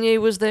Kanye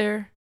was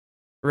there,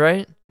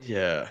 right?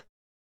 Yeah.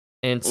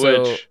 And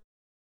so,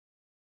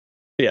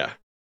 yeah.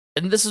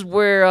 And this is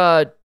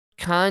where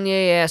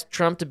Kanye asked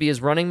Trump to be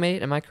his running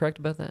mate. Am I correct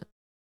about that?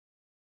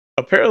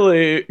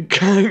 Apparently,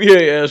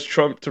 Kanye asked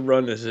Trump to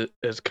run as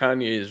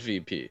Kanye's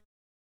VP.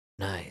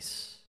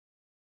 Nice.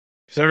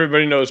 Because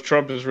everybody knows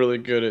Trump is really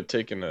good at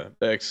taking a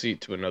back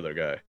seat to another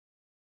guy.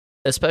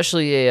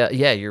 Especially,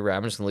 yeah, you're right.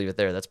 I'm just going to leave it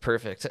there. That's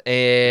perfect.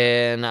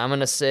 And I'm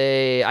going to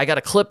say, I got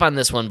a clip on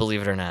this one,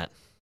 believe it or not.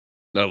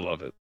 I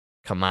love it.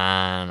 Come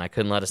on. I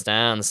couldn't let us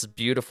down. This is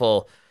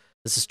beautiful.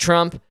 This is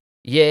Trump,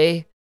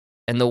 Ye,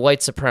 and the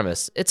White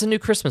Supremacists. It's a new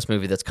Christmas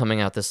movie that's coming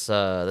out this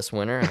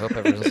winter. I hope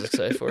everyone's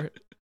excited for it.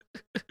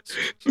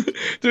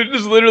 Dude,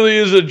 this literally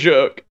is a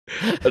joke.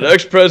 An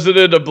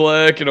ex-president, a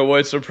black, and a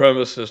white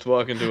supremacist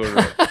walk into a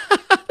room.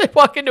 They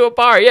walk into a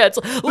bar. Yeah, it's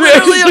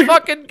literally a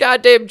fucking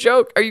goddamn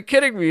joke. Are you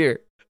kidding me here?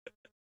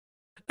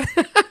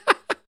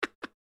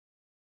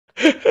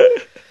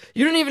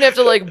 You don't even have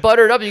to like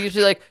butter it up. You can just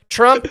be like,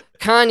 Trump,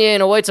 Kanye,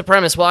 and a white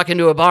supremacist walk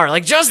into a bar.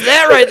 Like, just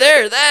that right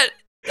there.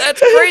 That's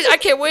crazy. I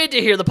can't wait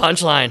to hear the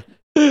punchline.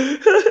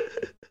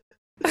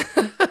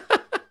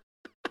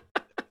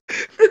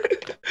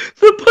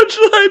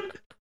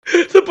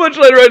 The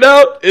punchline right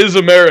now is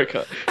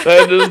America.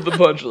 That is the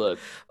punchline.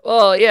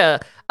 Well, yeah.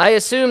 I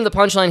assume the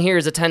punchline here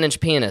is a 10-inch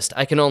pianist.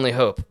 I can only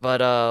hope.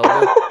 But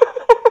we'll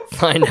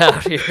find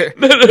out here.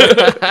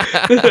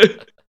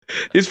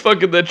 He's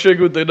fucking that chick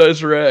with the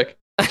nice rack.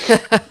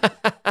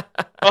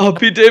 Oh,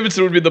 Pete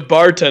Davidson would be the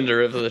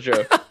bartender of the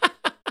joke.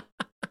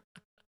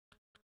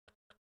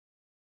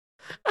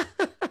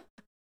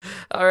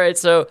 All right,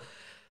 so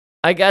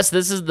I guess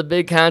this is the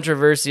big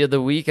controversy of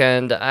the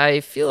weekend. I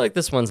feel like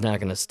this one's not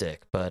going to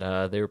stick,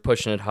 but they were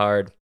pushing it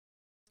hard.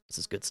 This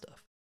is good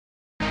stuff.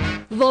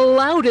 The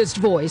loudest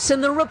voice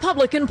in the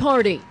Republican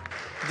Party.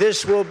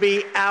 This will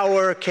be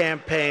our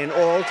campaign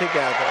all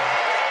together.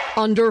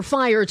 Under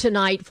fire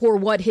tonight for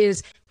what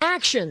his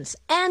actions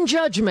and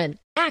judgment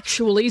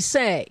actually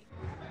say.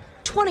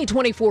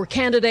 2024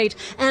 candidate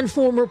and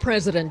former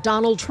President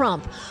Donald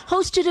Trump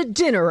hosted a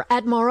dinner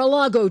at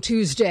Mar-a-Lago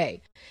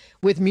Tuesday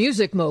with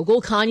music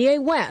mogul Kanye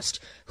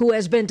West, who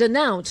has been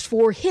denounced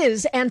for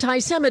his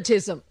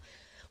anti-Semitism.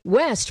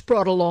 West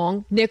brought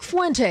along Nick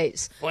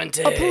Fuentes, a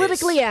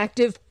politically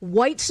active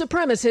white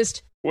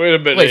supremacist. Wait a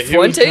minute, Wait, he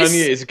was Fuentes?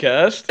 Kanye's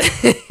guest?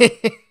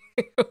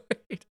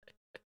 Wait.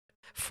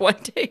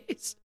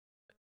 Fuentes?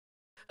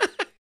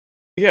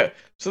 Yeah,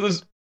 so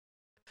this...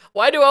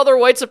 Why do other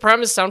white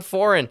supremacists sound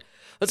foreign?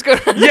 Let's go.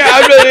 Yeah,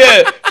 I mean,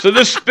 yeah. So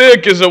this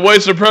spick is a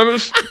white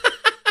supremacist?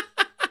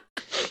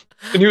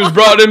 And he was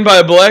brought in by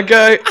a black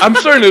guy? I'm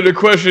starting to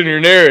question your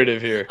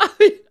narrative here.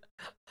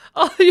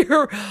 All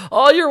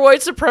your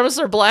white supremacists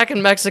are black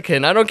and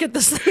Mexican. I don't get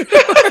this. Your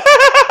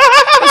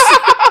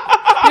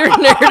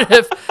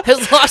narrative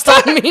has lost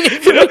all meaning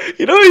for me.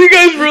 You know what you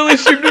guys really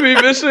seem to be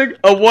missing?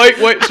 A white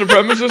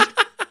supremacist?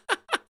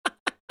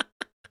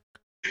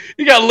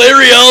 You got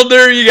Larry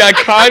Elder, you got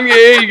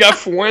Kanye, you got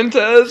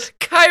Fuentes.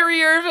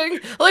 Kyrie Irving.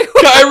 Like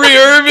Kyrie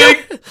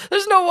Irving.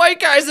 There's no white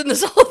guys in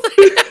this whole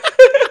thing.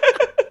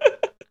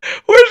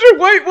 Where's your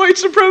white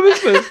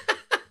supremacist?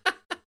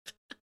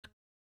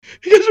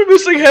 You guys are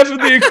missing half of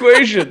the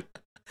equation.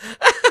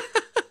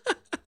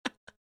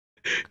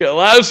 Got a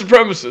lot of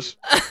supremacists.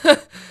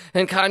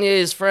 And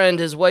Kanye's friend,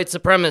 his white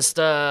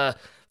supremacist,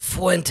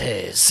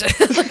 Fuentes.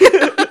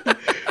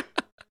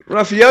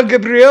 Rafael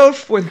Gabriel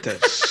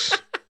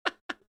Fuentes.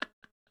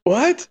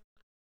 What?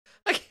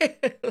 I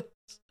can't.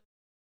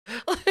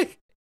 Like,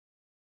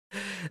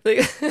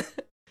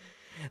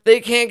 they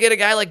can't get a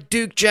guy like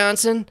Duke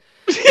Johnson.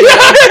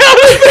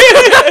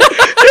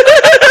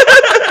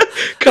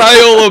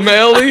 Kyle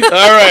O'Malley. All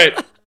right.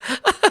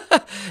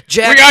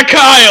 Jack, we got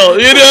Kyle.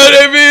 You know what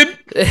I mean?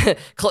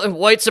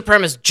 White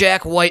supremacist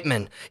Jack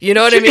Whiteman. You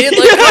know what I mean?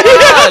 Like, come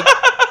on.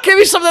 Give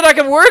me something I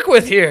can work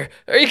with here.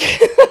 Are you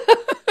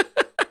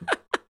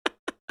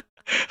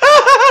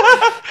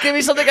Give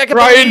me something I can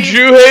Brian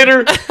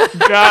Jewhater.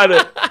 Got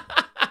it.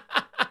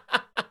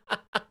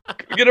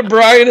 Can we get a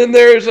Brian in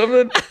there or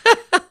something?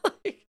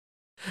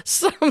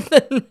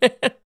 Something,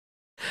 man.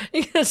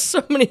 You got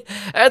so many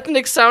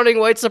ethnic sounding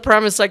white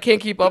supremacists. I can't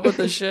keep up with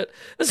this shit.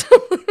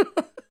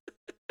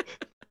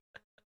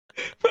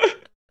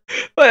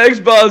 My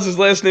ex-boss's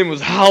last name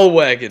was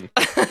Howlwagon.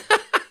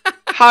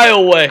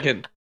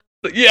 Heilwagon.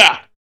 Yeah.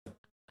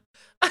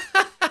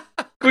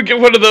 Can we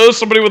get one of those?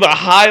 Somebody with a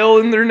Heil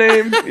in their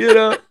name, you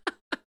know?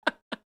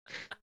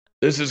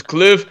 This is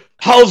Cliff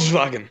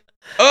Halswagen.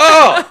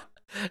 Oh!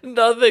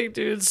 Nothing,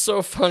 dude. It's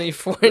so funny,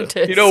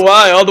 Fuentes. You know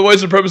why? All the white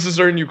supremacists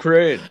are in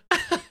Ukraine.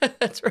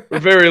 That's right. We're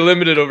very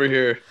limited over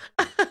here.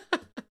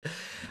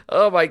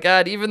 Oh my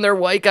god, even their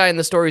white guy in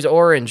the story's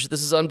orange.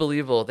 This is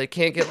unbelievable. They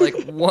can't get like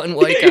one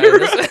white guy.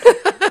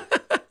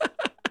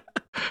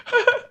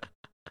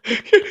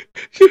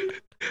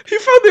 You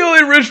found the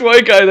only rich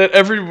white guy that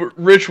every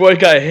rich white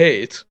guy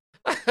hates.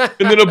 And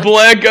then a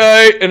black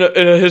guy and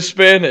a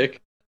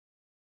Hispanic.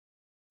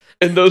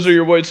 And those are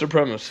your white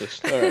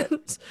supremacists. All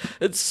right.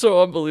 It's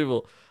so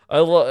unbelievable. I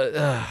love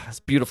it's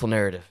a beautiful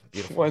narrative.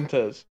 Beautiful.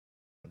 Fuentes.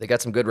 They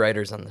got some good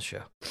writers on the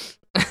show.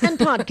 And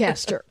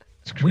podcaster.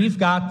 We've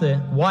got the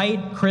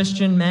white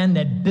Christian men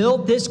that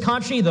built this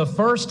country the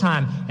first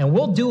time, and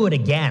we'll do it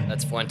again.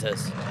 That's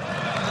Fuentes.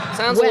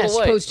 Sounds a West little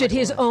white. posted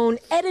his own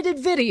edited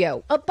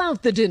video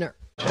about the dinner.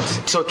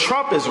 So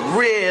Trump is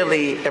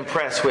really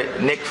impressed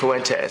with Nick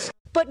Fuentes.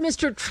 But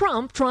Mr.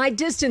 Trump tried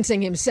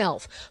distancing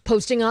himself,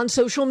 posting on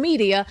social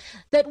media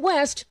that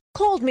West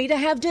called me to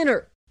have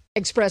dinner,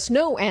 expressed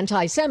no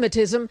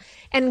anti-Semitism,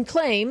 and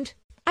claimed,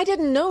 I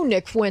didn't know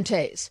Nick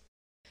Fuentes.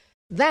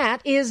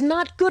 That is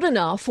not good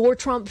enough for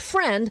Trump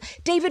friend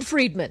David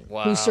Friedman,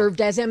 who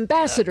served as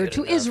ambassador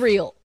to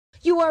Israel.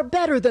 You are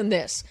better than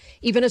this.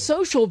 Even a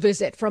social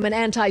visit from an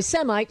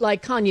anti-Semite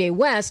like Kanye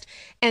West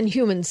and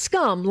human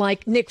scum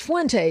like Nick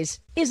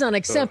Fuentes is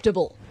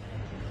unacceptable.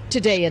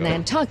 Today in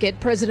Nantucket,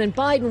 President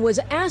Biden was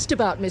asked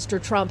about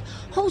Mr. Trump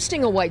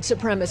hosting a white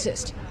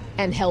supremacist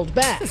and held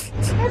back.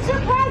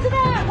 Mr.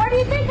 President, what do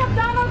you think of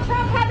Donald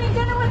Trump having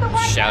dinner with the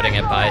white Shouting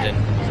at Biden.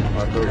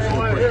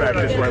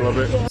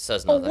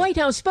 Says A nothing. White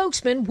House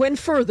spokesman went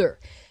further.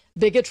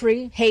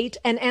 Bigotry, hate,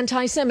 and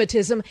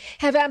anti-Semitism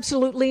have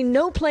absolutely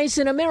no place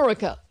in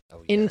America,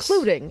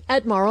 including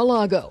at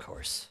Mar-a-Lago. Of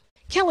course.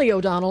 Kelly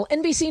O'Donnell,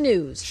 NBC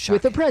News,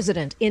 with the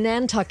president in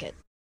Nantucket.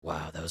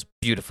 Wow, that was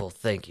beautiful.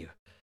 Thank you.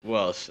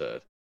 Well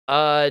said.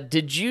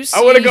 Did you see...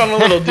 I would have gone a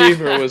little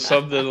deeper with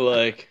something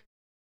like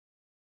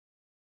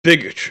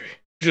bigotry,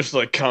 just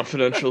like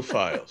confidential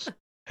files,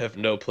 have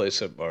no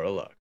place at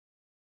Mar-a-Lago.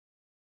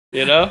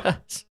 You know?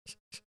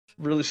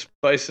 Really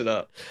spice it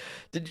up.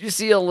 Did you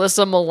see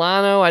Alyssa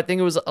Milano? I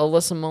think it was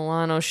Alyssa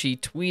Milano. She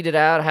tweeted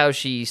out how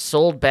she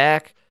sold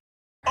back.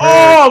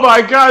 Oh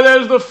my god, that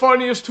is the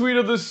funniest tweet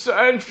of the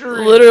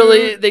century.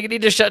 Literally, they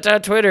need to shut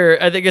down Twitter.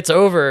 I think it's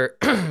over.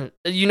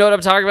 You know what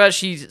I'm talking about?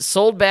 She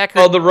sold back her...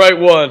 Oh, the right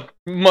one.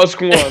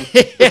 Musk won.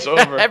 It's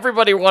over.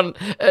 Everybody won.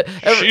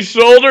 She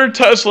sold her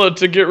Tesla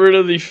to get rid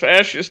of the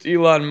fascist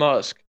Elon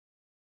Musk.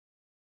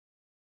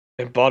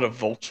 And bought a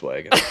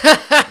Volkswagen.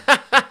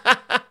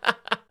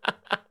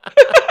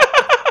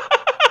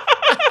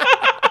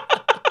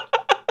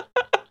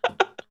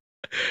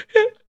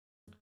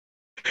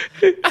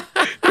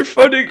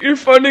 You're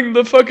funding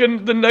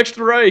the next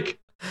Reich.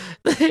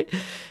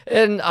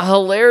 And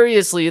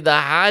hilariously, the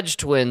Hodge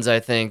twins, I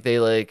think,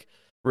 they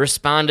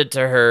responded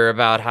to her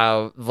about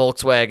how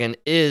Volkswagen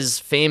is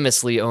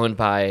famously owned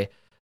by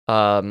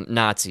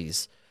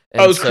Nazis.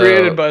 And I was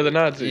created by the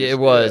Nazis. It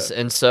was. Yeah.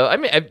 And so, I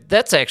mean,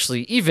 that's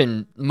actually,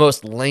 even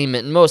most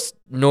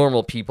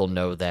normal people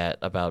know that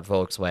about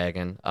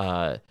Volkswagen.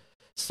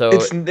 So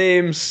its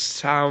name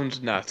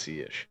sounds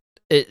Nazi-ish.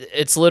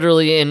 It's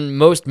literally in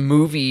most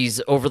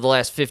movies over the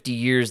last 50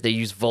 years, they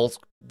use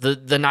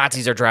the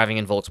Nazis are driving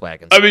in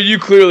Volkswagens. I mean, you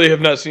clearly have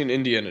not seen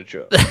Indiana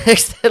Jones.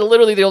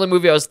 Literally the only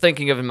movie I was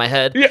thinking of in my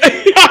head. Yeah,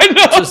 I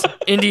know. Just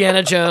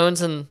Indiana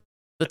Jones and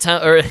the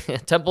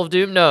Temple of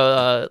Doom.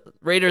 No,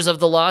 Raiders of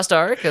the Lost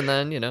Ark, and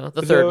then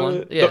the third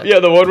one. Yeah,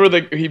 the one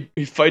where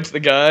he fights the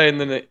guy and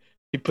then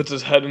he puts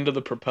his head into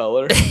the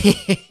propeller.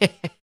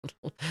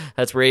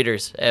 That's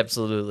Raiders,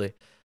 absolutely.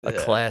 A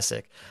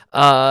classic.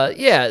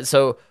 Yeah,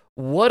 so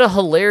what a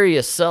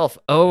hilarious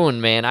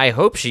self-own, man. I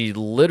hope she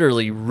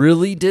literally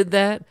really did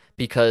that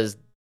because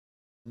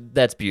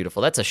that's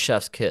beautiful. That's a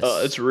chef's kiss.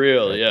 Oh, it's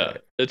real, right yeah.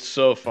 there. It's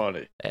so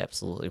funny.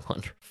 Absolutely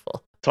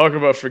wonderful. Talk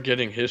about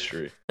forgetting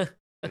history.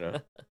 You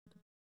know,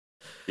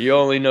 you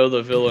only know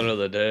the villain of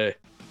the day.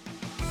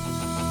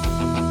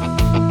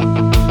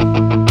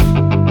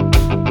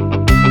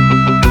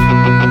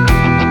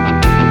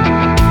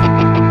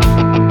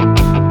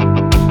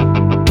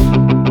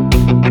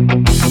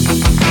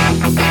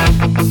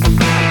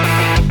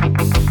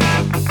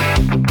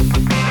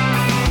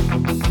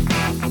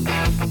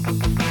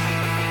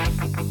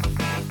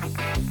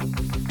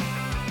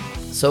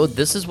 So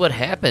this is what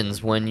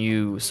happens when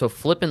you so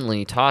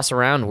flippantly toss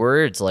around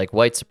words like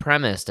white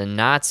supremacist and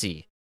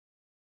Nazi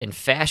and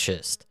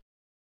fascist.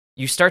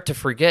 You start to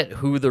forget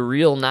who the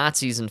real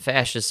Nazis and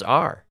fascists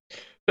are.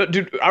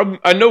 Dude,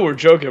 I know we're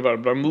joking about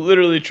it, but I'm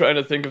literally trying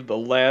to think of the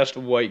last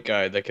white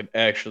guy that could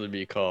actually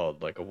be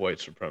called like a white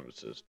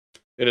supremacist.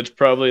 And it's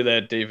probably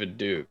that David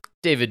Duke.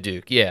 David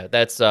Duke, yeah,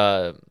 that's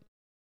and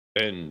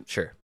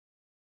sure.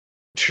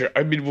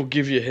 I mean, we'll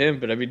give you him,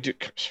 but I mean, dude,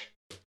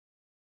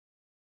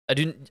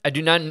 I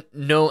do not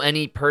know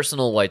any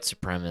personal white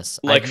supremacists.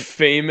 Like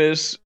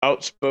famous,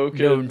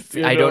 outspoken.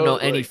 No, I don't know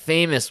any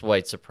famous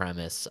white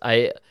supremacists.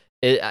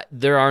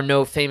 There are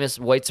no famous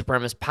white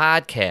supremacist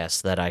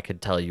podcasts that I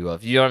could tell you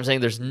of. You know what I'm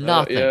saying? There's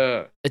nothing.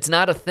 Yeah. It's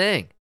not a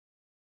thing.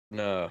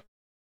 No.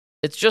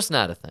 It's just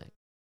not a thing.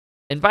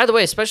 And by the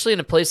way, especially in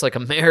a place like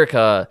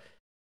America,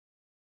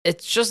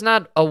 it's just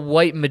not a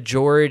white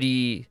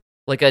majority,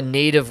 like a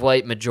native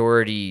white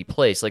majority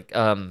place. Like,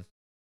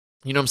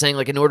 you know what I'm saying?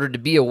 Like, in order to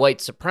be a white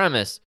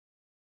supremacist,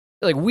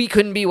 like, we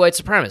couldn't be white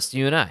supremacists,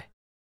 you and I.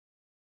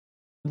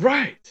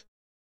 Right.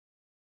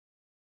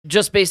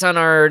 Just based on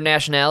our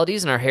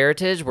nationalities and our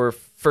heritage, we're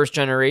first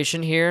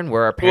generation here, and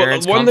where our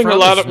parents one come thing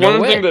from.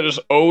 One thing that is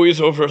always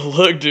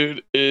overlooked,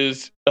 dude,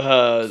 is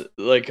the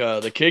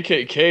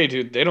KKK,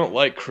 dude. They don't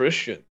like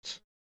Christians.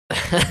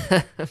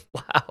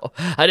 Wow,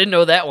 I didn't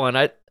know that one.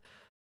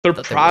 They're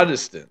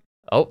Protestant.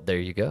 Oh, there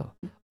you go.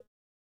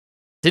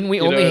 Didn't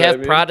we only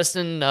have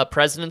Protestant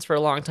presidents for a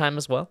long time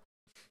as well?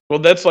 Well,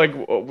 that's like,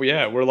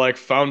 yeah, we're like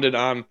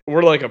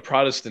we're like a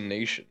Protestant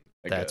nation.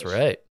 That's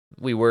right.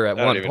 We were at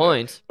one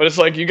point. But it's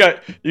like you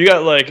got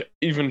like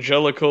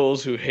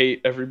evangelicals who hate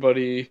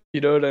everybody,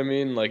 you know what I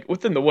mean? Like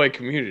within the white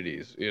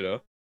communities, you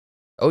know?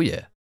 Oh,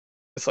 yeah.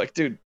 It's like,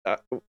 dude,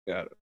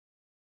 it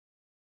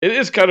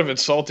is kind of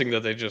insulting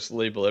that they just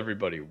label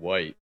everybody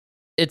white.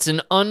 It's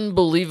an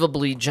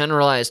unbelievably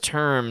generalized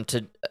term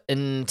to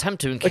an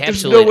attempt to encapsulate like,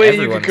 there's no way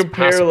everyone. You could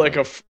compare like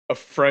a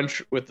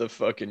French with a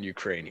fucking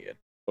Ukrainian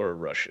or a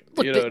Russian.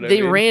 Look, you know what I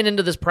they mean? ran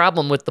into this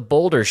problem with the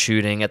Boulder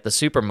shooting at the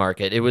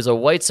supermarket. It was a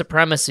white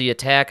supremacy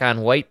attack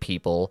on white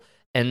people,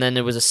 and then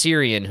it was a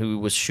Syrian who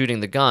was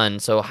shooting the gun.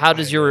 So how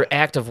does your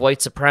act of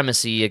white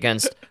supremacy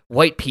against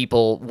white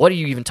people, what are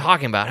you even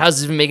talking about? How does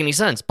this even make any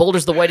sense?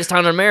 Boulder's the whitest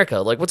town in America.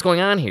 Like, what's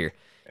going on here?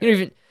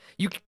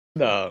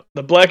 No,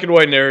 the black and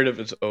white narrative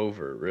is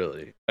over,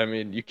 really. I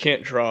mean, you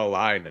can't draw a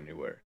line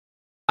anywhere.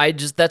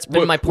 That's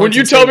been my point. When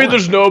you tell me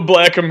there's no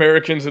black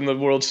Americans in the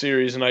World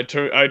Series and I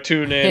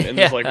tune in and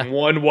there's like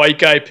one white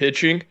guy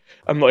pitching,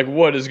 I'm like,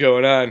 what is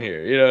going on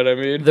here? You know what I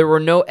mean? There were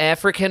no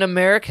African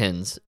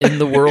Americans in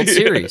the World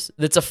Series.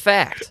 That's a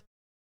fact.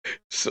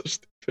 So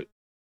stupid.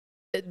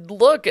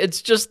 Look,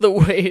 it's just the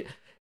way.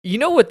 You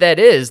know what that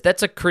is?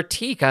 That's a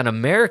critique on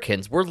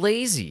Americans. We're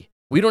lazy.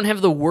 We don't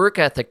have the work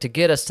ethic to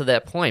get us to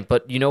that point,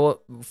 but you know what?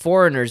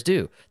 Foreigners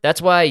do.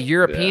 That's why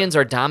Europeans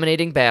are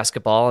dominating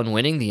basketball and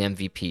winning the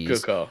MVPs.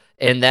 Good call.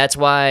 And that's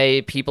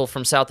why people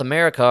from South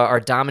America are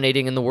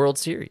dominating in the World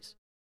Series.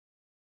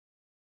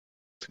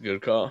 It's a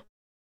good call.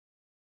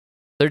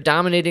 They're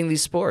dominating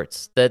these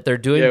sports, that they're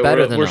doing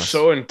better than us. We're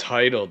so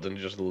entitled and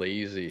just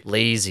lazy.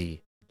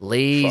 Lazy.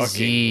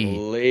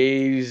 Fucking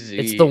lazy.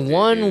 It's the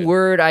one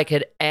word I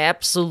could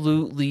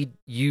absolutely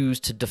use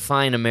to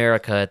define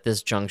America at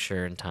this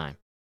juncture in time.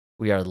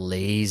 We are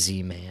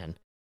lazy, man.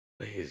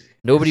 Lazy.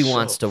 Nobody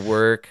wants to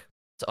work.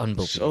 It's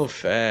unbelievable. So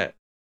fat.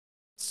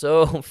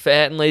 So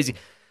fat and lazy.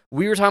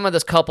 We were talking about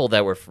this couple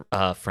that we're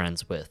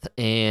friends with,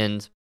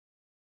 and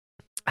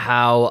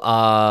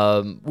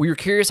how we were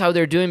curious how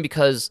they're doing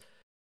because,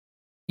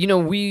 you know,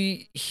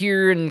 we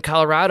here in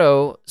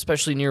Colorado,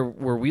 especially near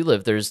where we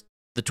live, there's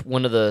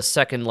one of the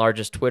second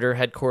largest Twitter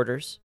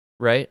headquarters,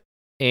 right?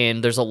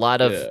 And there's a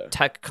lot of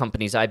tech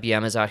companies.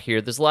 IBM is out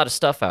here. There's a lot of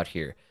stuff out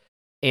here.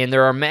 And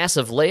there are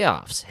massive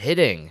layoffs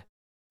hitting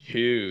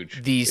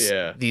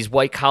these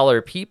white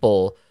collar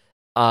people.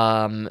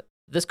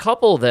 This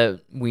couple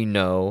that we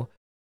know,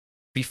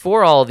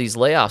 before all these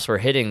layoffs were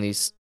hitting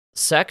these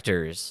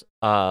sectors,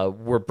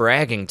 were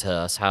bragging to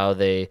us how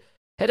they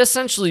had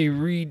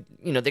essentially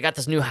they got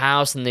this new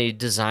house and they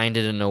designed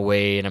it in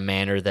a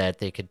manner that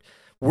they could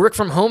work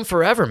from home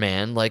forever,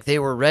 man. Like they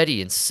were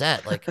ready and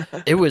set. Like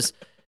it was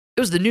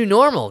the new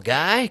normal,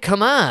 guy.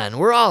 Come on,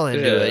 we're all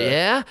into it,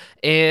 yeah.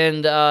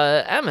 And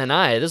Emma and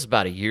I, this is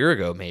about a year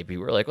ago, maybe.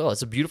 We're like, well,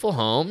 it's a beautiful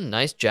home,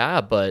 nice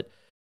job, but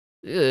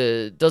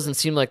doesn't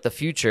seem like the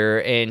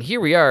future. And here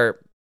we are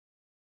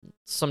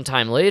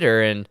sometime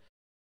later, and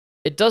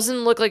it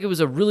doesn't look like it was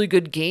a really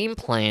good game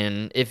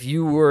plan if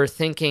you were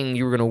thinking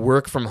you were going to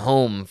work from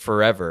home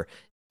forever.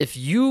 If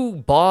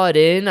you bought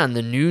in on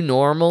the new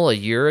normal a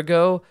year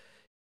ago,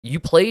 you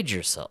played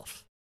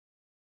yourself.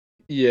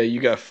 Yeah, you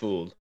got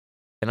fooled.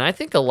 And I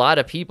think a lot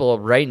of people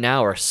right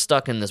now are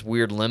stuck in this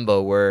weird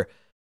limbo where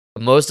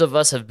most of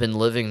us have been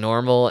living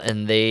normal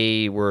and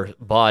they were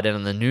bought in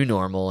on the new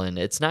normal, and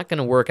it's not going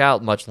to work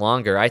out much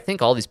longer. I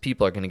think all these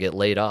people are going to get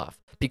laid off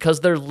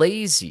because they're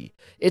lazy.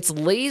 It's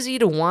lazy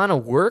to want to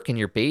work in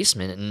your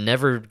basement and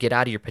never get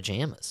out of your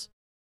pajamas.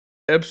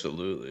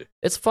 Absolutely.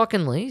 It's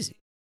fucking lazy.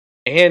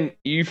 And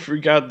you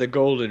forgot the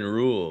golden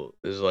rule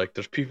is like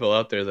there's people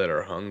out there that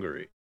are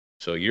hungry.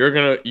 So you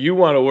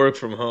want to work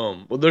from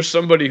home. Well, there's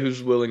somebody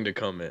who's willing to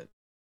come in.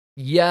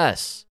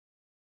 Yes.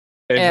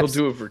 And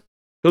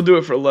he'll do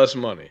it for less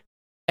money.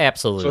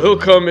 Absolutely. So he'll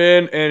come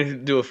in and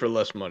he'll do it for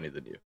less money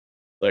than you.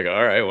 Like,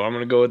 all right, well, I'm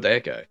going to go with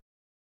that guy.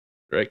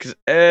 Right? Because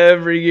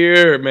every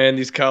year, man,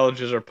 these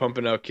colleges are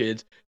pumping out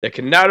kids that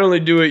can not only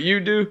do what you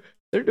do,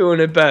 they're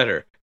doing it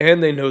better.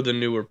 And they know the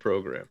newer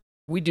program.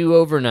 We do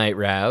overnight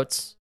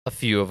routes, a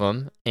few of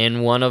them,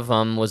 and one of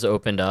them was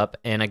opened up,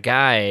 and a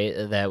guy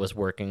that was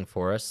working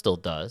for us, still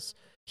does,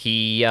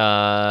 he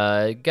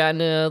got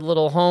in a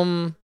little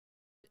home,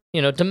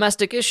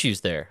 domestic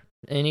issues there,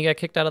 and he got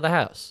kicked out of the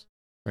house,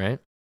 right?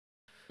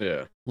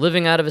 Yeah.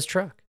 Living out of his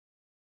truck.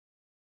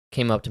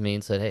 Came up to me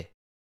and said, hey,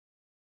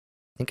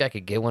 think I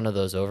could get one of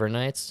those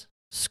overnights,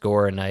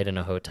 score a night in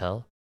a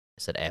hotel?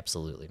 I said,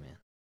 absolutely, man.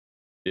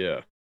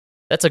 Yeah.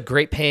 That's a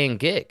great paying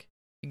gig.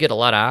 You get a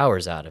lot of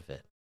hours out of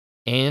it.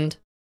 And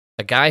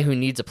a guy who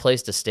needs a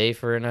place to stay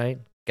for a night,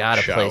 got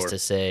a place to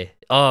stay.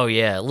 Oh,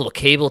 yeah, a little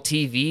cable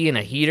TV and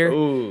a heater.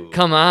 Ooh.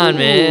 Come on,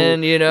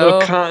 man,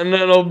 Little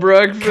continental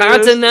breakfast.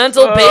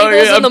 Continental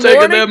bagels in the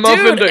morning. That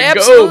muffin Dude, to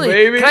absolutely. Go,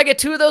 baby. Can I get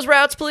 2 of those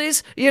routes,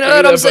 please? You know Give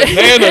what I'm saying?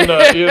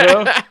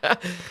 Banana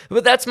nut,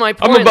 But that's my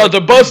point. I'm about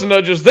to bust a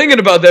nut just thinking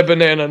about that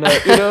banana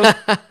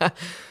nut,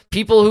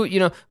 People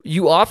who,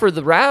 you offer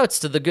the routes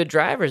to the good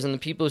drivers, and the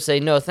people who say,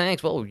 no,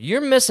 thanks, well, you're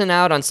missing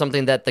out on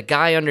something that the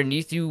guy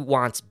underneath you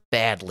wants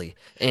badly,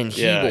 and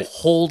he will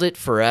hold it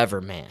forever,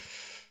 man.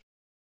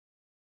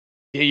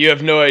 Yeah, you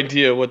have no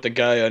idea what the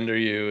guy under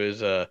you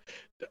is. I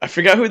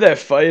forgot who that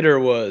fighter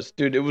was.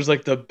 Dude, it was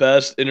like the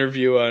best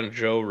interview on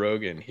Joe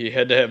Rogan. He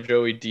had to have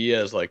Joey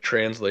Diaz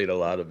translate a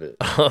lot of it.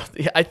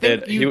 I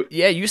think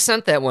you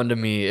sent that one to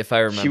me, if I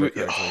remember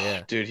correctly.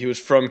 Yeah. Dude, he was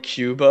from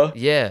Cuba.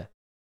 Yeah.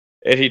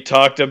 And he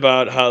talked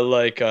about how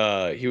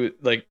he was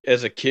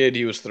as a kid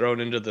he was thrown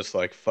into this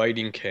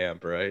fighting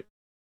camp, right?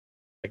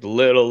 Like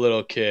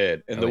little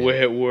kid. And the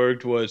way it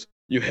worked was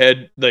you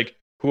had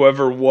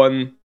whoever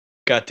won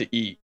got to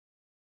eat.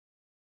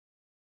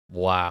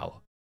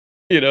 Wow.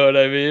 You know what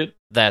I mean?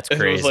 That's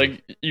crazy. It was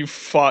you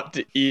fought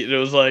to eat. And it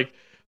was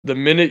the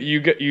minute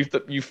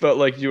you felt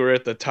like you were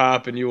at the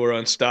top and you were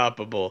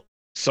unstoppable,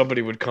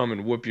 somebody would come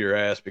and whoop your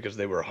ass because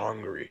they were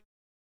hungry.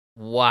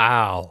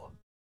 Wow.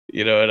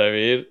 You know what I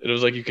mean? It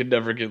was you could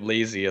never get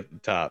lazy at the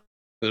top.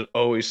 There's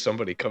always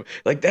somebody coming.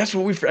 That's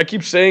what I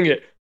keep saying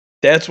it.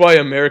 That's why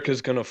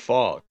America's going to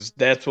fall. 'Cause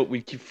that's what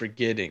we keep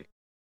forgetting.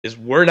 Is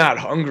we're not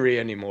hungry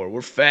anymore.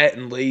 We're fat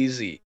and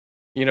lazy.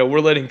 We're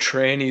letting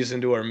trannies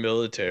into our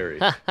military,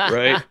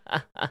 right?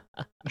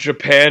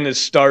 Japan is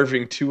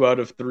starving 2 out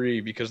of 3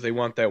 because they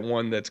want that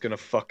one that's going to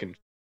fucking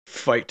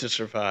fight to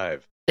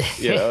survive. It's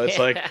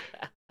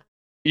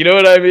you know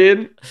what I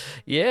mean?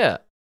 Yeah.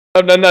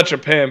 I'm not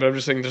Japan, but I'm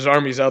just saying there's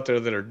armies out there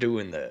that are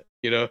doing that.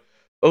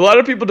 A lot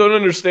of people don't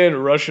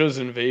understand Russia's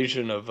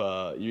invasion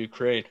of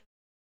Ukraine.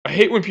 I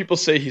hate when people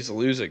say he's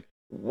losing.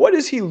 What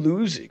is he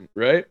losing,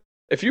 right?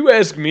 If you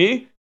ask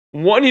me,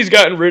 one, he's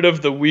gotten rid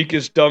of the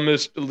weakest,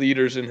 dumbest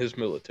leaders in his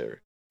military.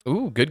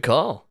 Ooh, good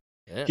call.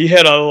 Yeah. He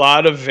had a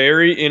lot of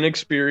very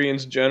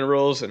inexperienced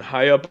generals and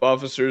high-up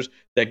officers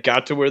that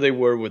got to where they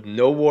were with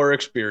no war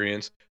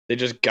experience. They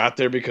just got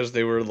there because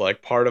they were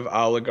part of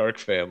oligarch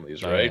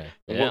families, right?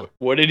 Yeah.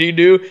 What did he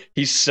do?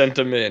 He sent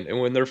them in. And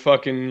when their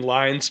fucking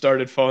lines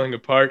started falling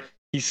apart,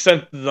 he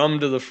sent them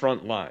to the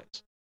front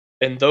lines.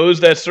 And those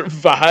that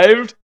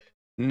survived,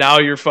 now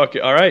you're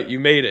fucking, all right, you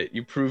made it.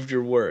 You proved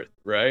your worth,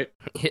 right?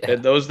 Yeah.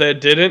 And those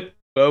that didn't,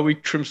 well, we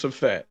trimmed some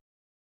fat.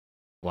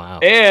 Wow.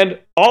 And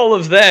all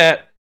of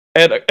that,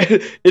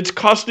 it's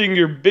costing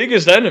your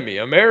biggest enemy,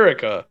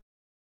 America,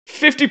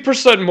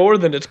 50% more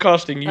than it's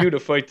costing you to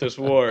fight this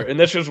war. And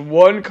that's just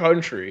one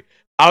country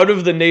out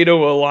of the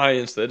NATO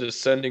alliance that is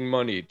sending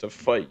money to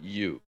fight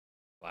you.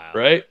 Wow.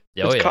 Right?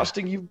 Oh, it's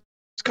costing you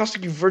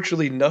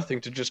virtually nothing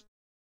to just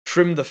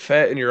trim the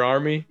fat in your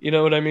army. You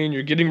know what I mean?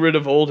 You're getting rid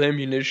of old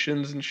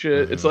ammunitions and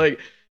shit. Mm-hmm.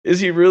 It's is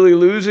he really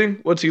losing?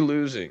 What's he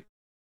losing?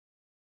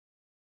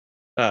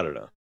 I don't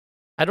know.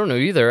 I don't know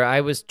either.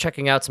 I was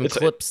checking out some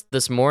clips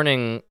this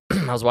morning.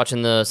 I was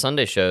watching the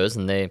Sunday shows,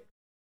 and they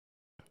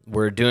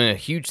were doing a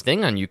huge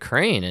thing on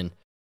Ukraine, and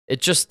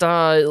it just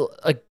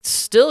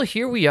still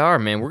here we are,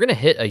 man. We're gonna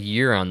hit a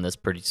year on this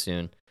pretty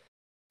soon.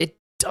 It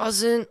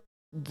doesn't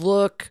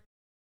look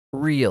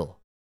real.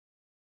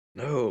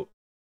 No.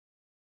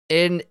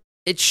 And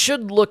it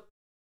should look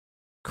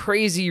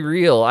crazy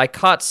real. I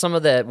caught some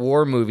of that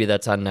war movie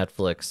that's on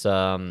Netflix,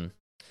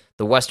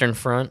 the Western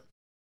Front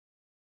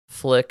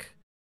flick.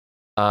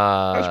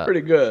 That's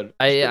pretty good.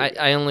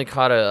 I only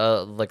caught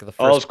like the first.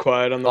 All's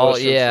Quiet on the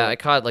Western Front. I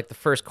caught like the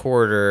first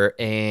quarter,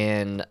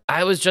 and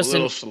I was just a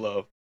little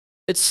slow.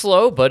 It's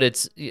slow, but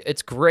it's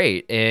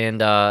great,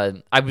 and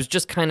I was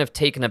just kind of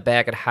taken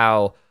aback at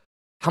how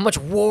much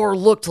war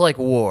looked like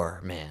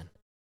war, man.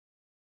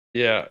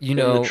 Yeah, you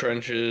know, in the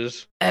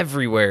trenches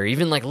everywhere,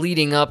 even like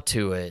leading up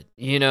to it,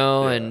 you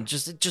know, and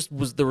it just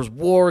was, there was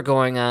war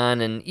going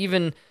on, and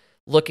even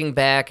looking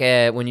back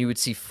at when you would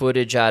see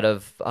footage out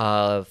of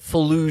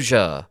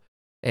Fallujah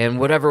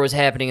and whatever was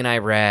happening in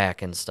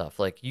Iraq and stuff,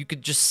 like you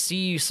could just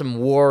see some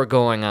war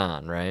going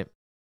on, right?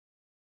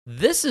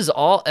 This is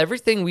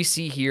everything we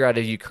see here out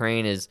of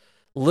Ukraine is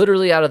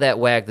literally out of that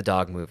Wag the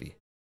Dog movie.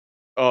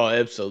 Oh,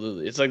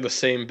 absolutely. It's like the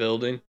same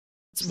building.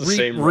 It's the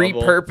same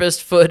rubble.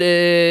 Repurposed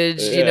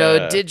footage, you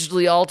know,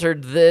 digitally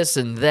altered this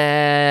and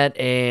that,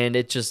 and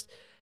it just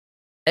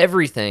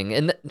everything.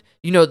 And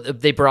you know,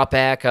 they brought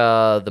back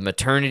the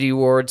maternity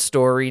ward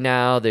story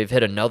now. They've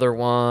hit another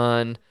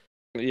one.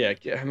 Yeah,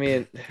 I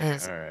mean, all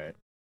right.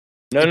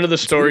 None of the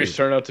stories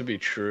turn out to be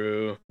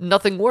true.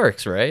 Nothing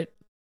works, right?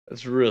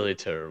 It's really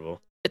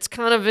terrible. It's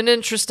kind of an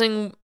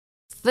interesting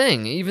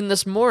thing. Even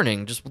this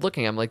morning, just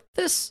looking, I'm like,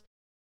 this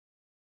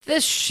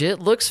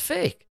shit looks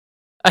fake.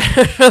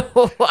 I don't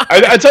know why.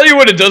 I tell you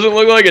what it doesn't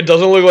look like. It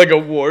doesn't look like a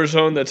war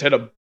zone that's had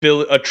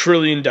 $1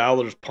 trillion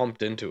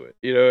pumped into it.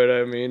 You know what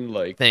I mean?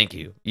 Like, thank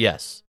you.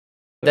 Yes,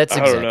 that's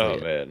exactly I don't know,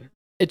 it. man.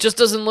 It just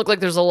doesn't look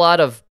like there's a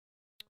lot of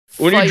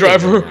when you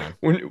drive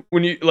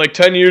when you like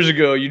 10 years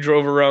ago, you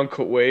drove around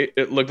Kuwait.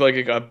 It looked like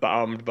it got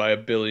bombed by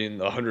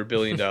 $100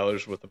 billion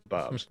worth of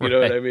bombs. You know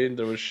what I mean?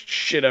 There was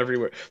shit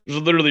everywhere.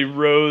 There's literally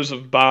rows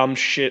of bomb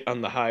shit on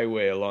the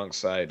highway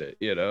alongside it.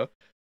 You know,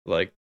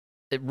 like.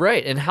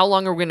 Right, and how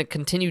long are we going to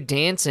continue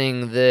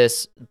dancing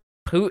this?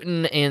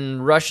 Putin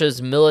and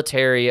Russia's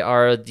military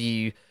are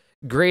the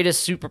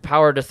greatest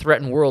superpower to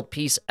threaten world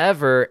peace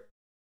ever,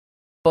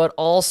 but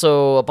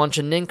also a bunch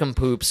of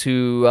nincompoops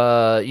who,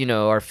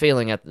 are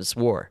failing at this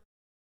war.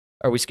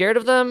 Are we scared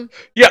of them?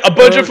 Yeah, a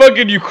bunch of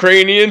fucking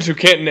Ukrainians who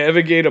can't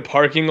navigate a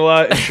parking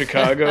lot in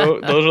Chicago.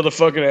 Those are the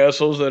fucking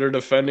assholes that are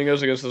defending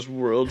us against this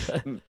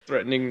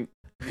world-threatening...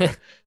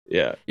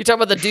 Yeah, you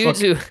talking about the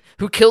dudes who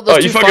killed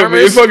those two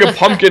farmers? You fucking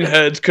pumpkin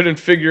heads couldn't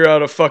figure out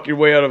to fuck your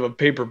way out of a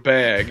paper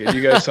bag, and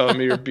you guys telling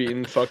me you're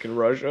beating fucking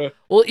Russia?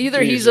 Well,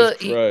 either he's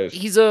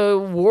a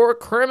war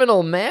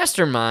criminal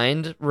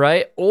mastermind,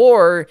 right?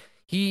 Or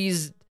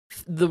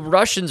the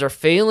Russians are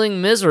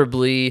failing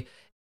miserably.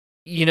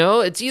 You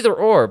know, it's either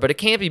or, but it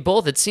can't be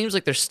both. It seems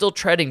like they're still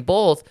treading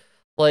both.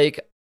 Like,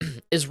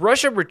 is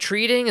Russia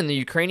retreating and the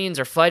Ukrainians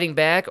are fighting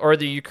back, or are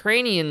the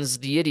Ukrainians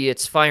the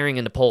idiots firing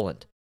into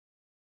Poland?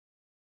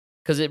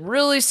 Because it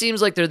really seems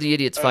like they're the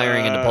idiots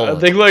firing into Poland. I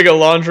think like a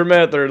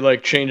laundromat, they're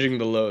like changing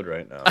the load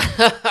right now.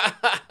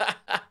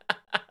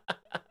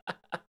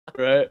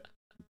 Right?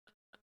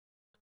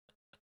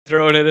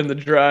 Throwing it in the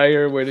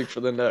dryer, waiting for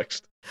the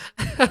next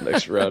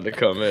round to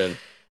come in.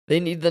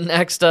 They need the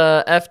next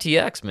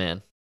FTX,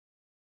 man.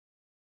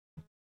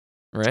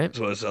 Right? That's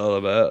what it's all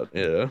about,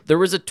 yeah. There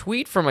was a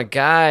tweet from a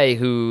guy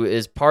who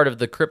is part of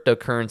the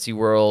cryptocurrency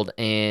world,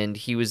 and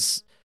he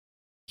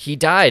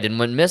died and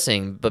went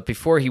missing, but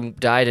before he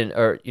died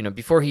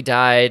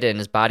and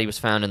his body was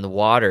found in the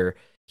water,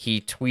 he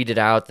tweeted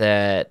out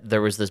that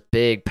there was this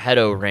big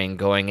pedo ring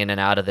going in and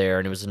out of there,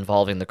 and it was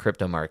involving the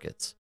crypto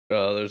markets.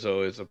 Oh, there's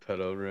always a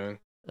pedo ring.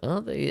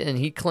 Well, and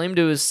he claimed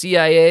it was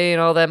CIA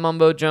and all that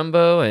mumbo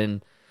jumbo,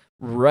 and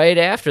right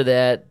after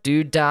that,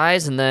 dude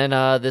dies, and then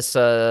this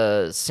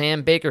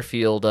Sam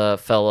Bakerfield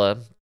fella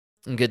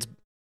gets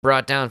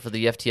brought down for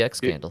the FTX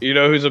scandal. You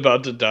know who's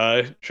about to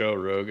die? Joe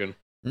Rogan.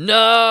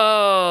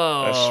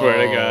 No! I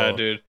swear to God,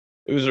 dude.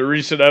 It was a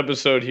recent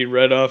episode. He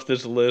read off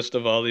this list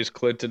of all these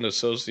Clinton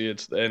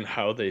associates and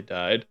how they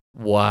died.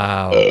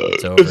 Wow.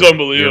 It's over. It's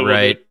unbelievable. You're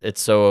right. Dude.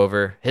 It's so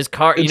over. His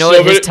car, his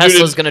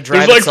Tesla's going to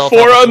drive itself.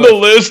 There's like 4 on the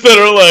list that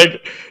are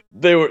like,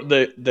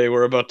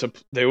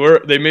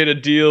 they made a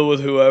deal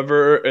with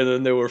whoever, and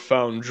then they were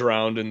found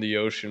drowned in the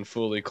ocean,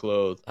 fully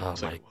clothed. Oh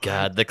my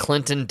God. The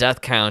Clinton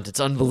death count. It's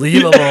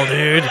unbelievable,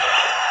 dude.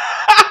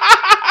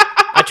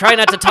 I try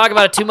not to talk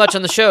about it too much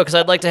on the show because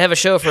I'd like to have a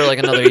show for like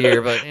another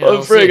year. But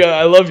well, Frig,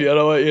 I love you. I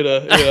don't want you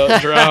to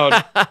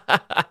drown.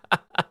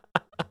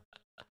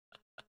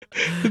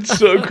 It's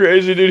so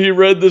crazy, dude. He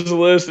read this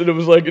list and it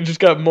was like it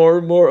just got more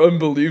and more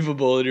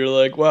unbelievable. And you're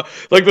like, wow.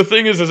 Like the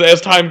thing is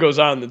as time goes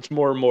on, it's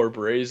more and more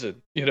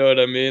brazen. You know what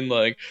I mean?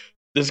 Like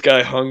this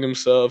guy hung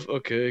himself.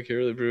 Okay, I can't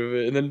really prove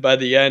it. And then by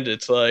the end,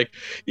 it's like,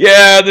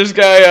 yeah, this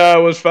guy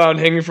was found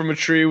hanging from a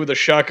tree with a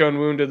shotgun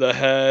wound to the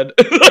head.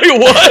 Like,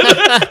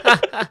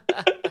 what?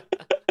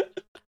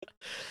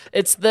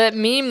 It's that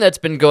meme that's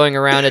been going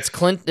around.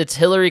 It's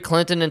Hillary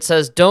Clinton and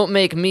says, "Don't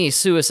make me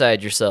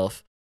suicide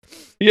yourself."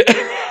 Yeah.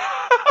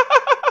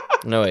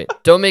 No, wait.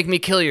 Don't make me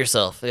kill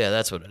yourself. Yeah,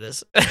 that's what it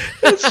is.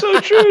 That's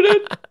so true,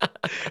 dude.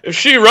 If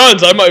she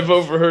runs, I might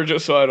vote for her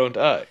just so I don't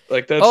die.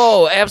 Like that's.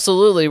 Oh,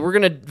 absolutely. We're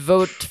gonna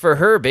vote for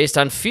her based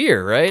on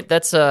fear, right?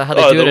 That's how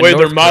they do it. The way in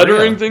they're North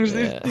monitoring Korea. things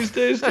these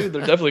days, dude.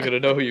 They're definitely gonna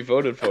know who you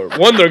voted for.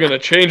 One, they're gonna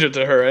change it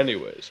to her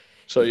anyways.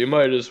 So you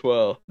might as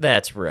well.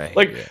 That's right.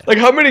 Like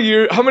how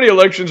many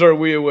elections are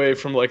we away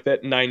from like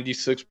that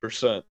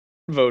 96%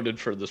 voted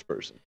for this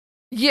person?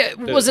 Yeah,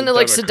 wasn't it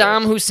like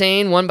Saddam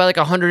Hussein won by like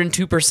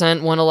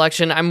 102% one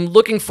election? I'm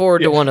looking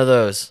forward to one of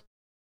those.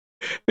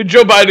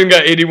 Joe Biden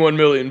got 81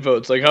 million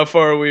votes. Like, how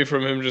far are we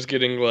from him just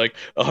getting like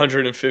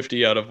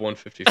 150 out of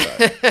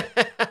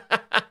 155?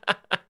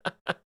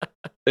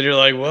 And you're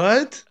like,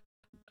 what?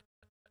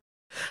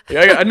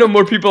 Yeah, I know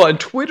more people on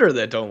Twitter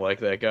that don't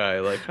like that guy.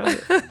 Like, how?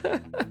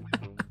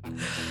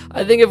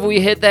 I think if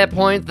we hit that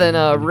point,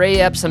 then Ray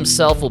Epps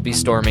himself will be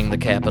storming the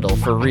Capitol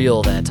for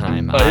real that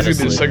time. He's going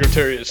to be the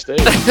Secretary of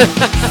State.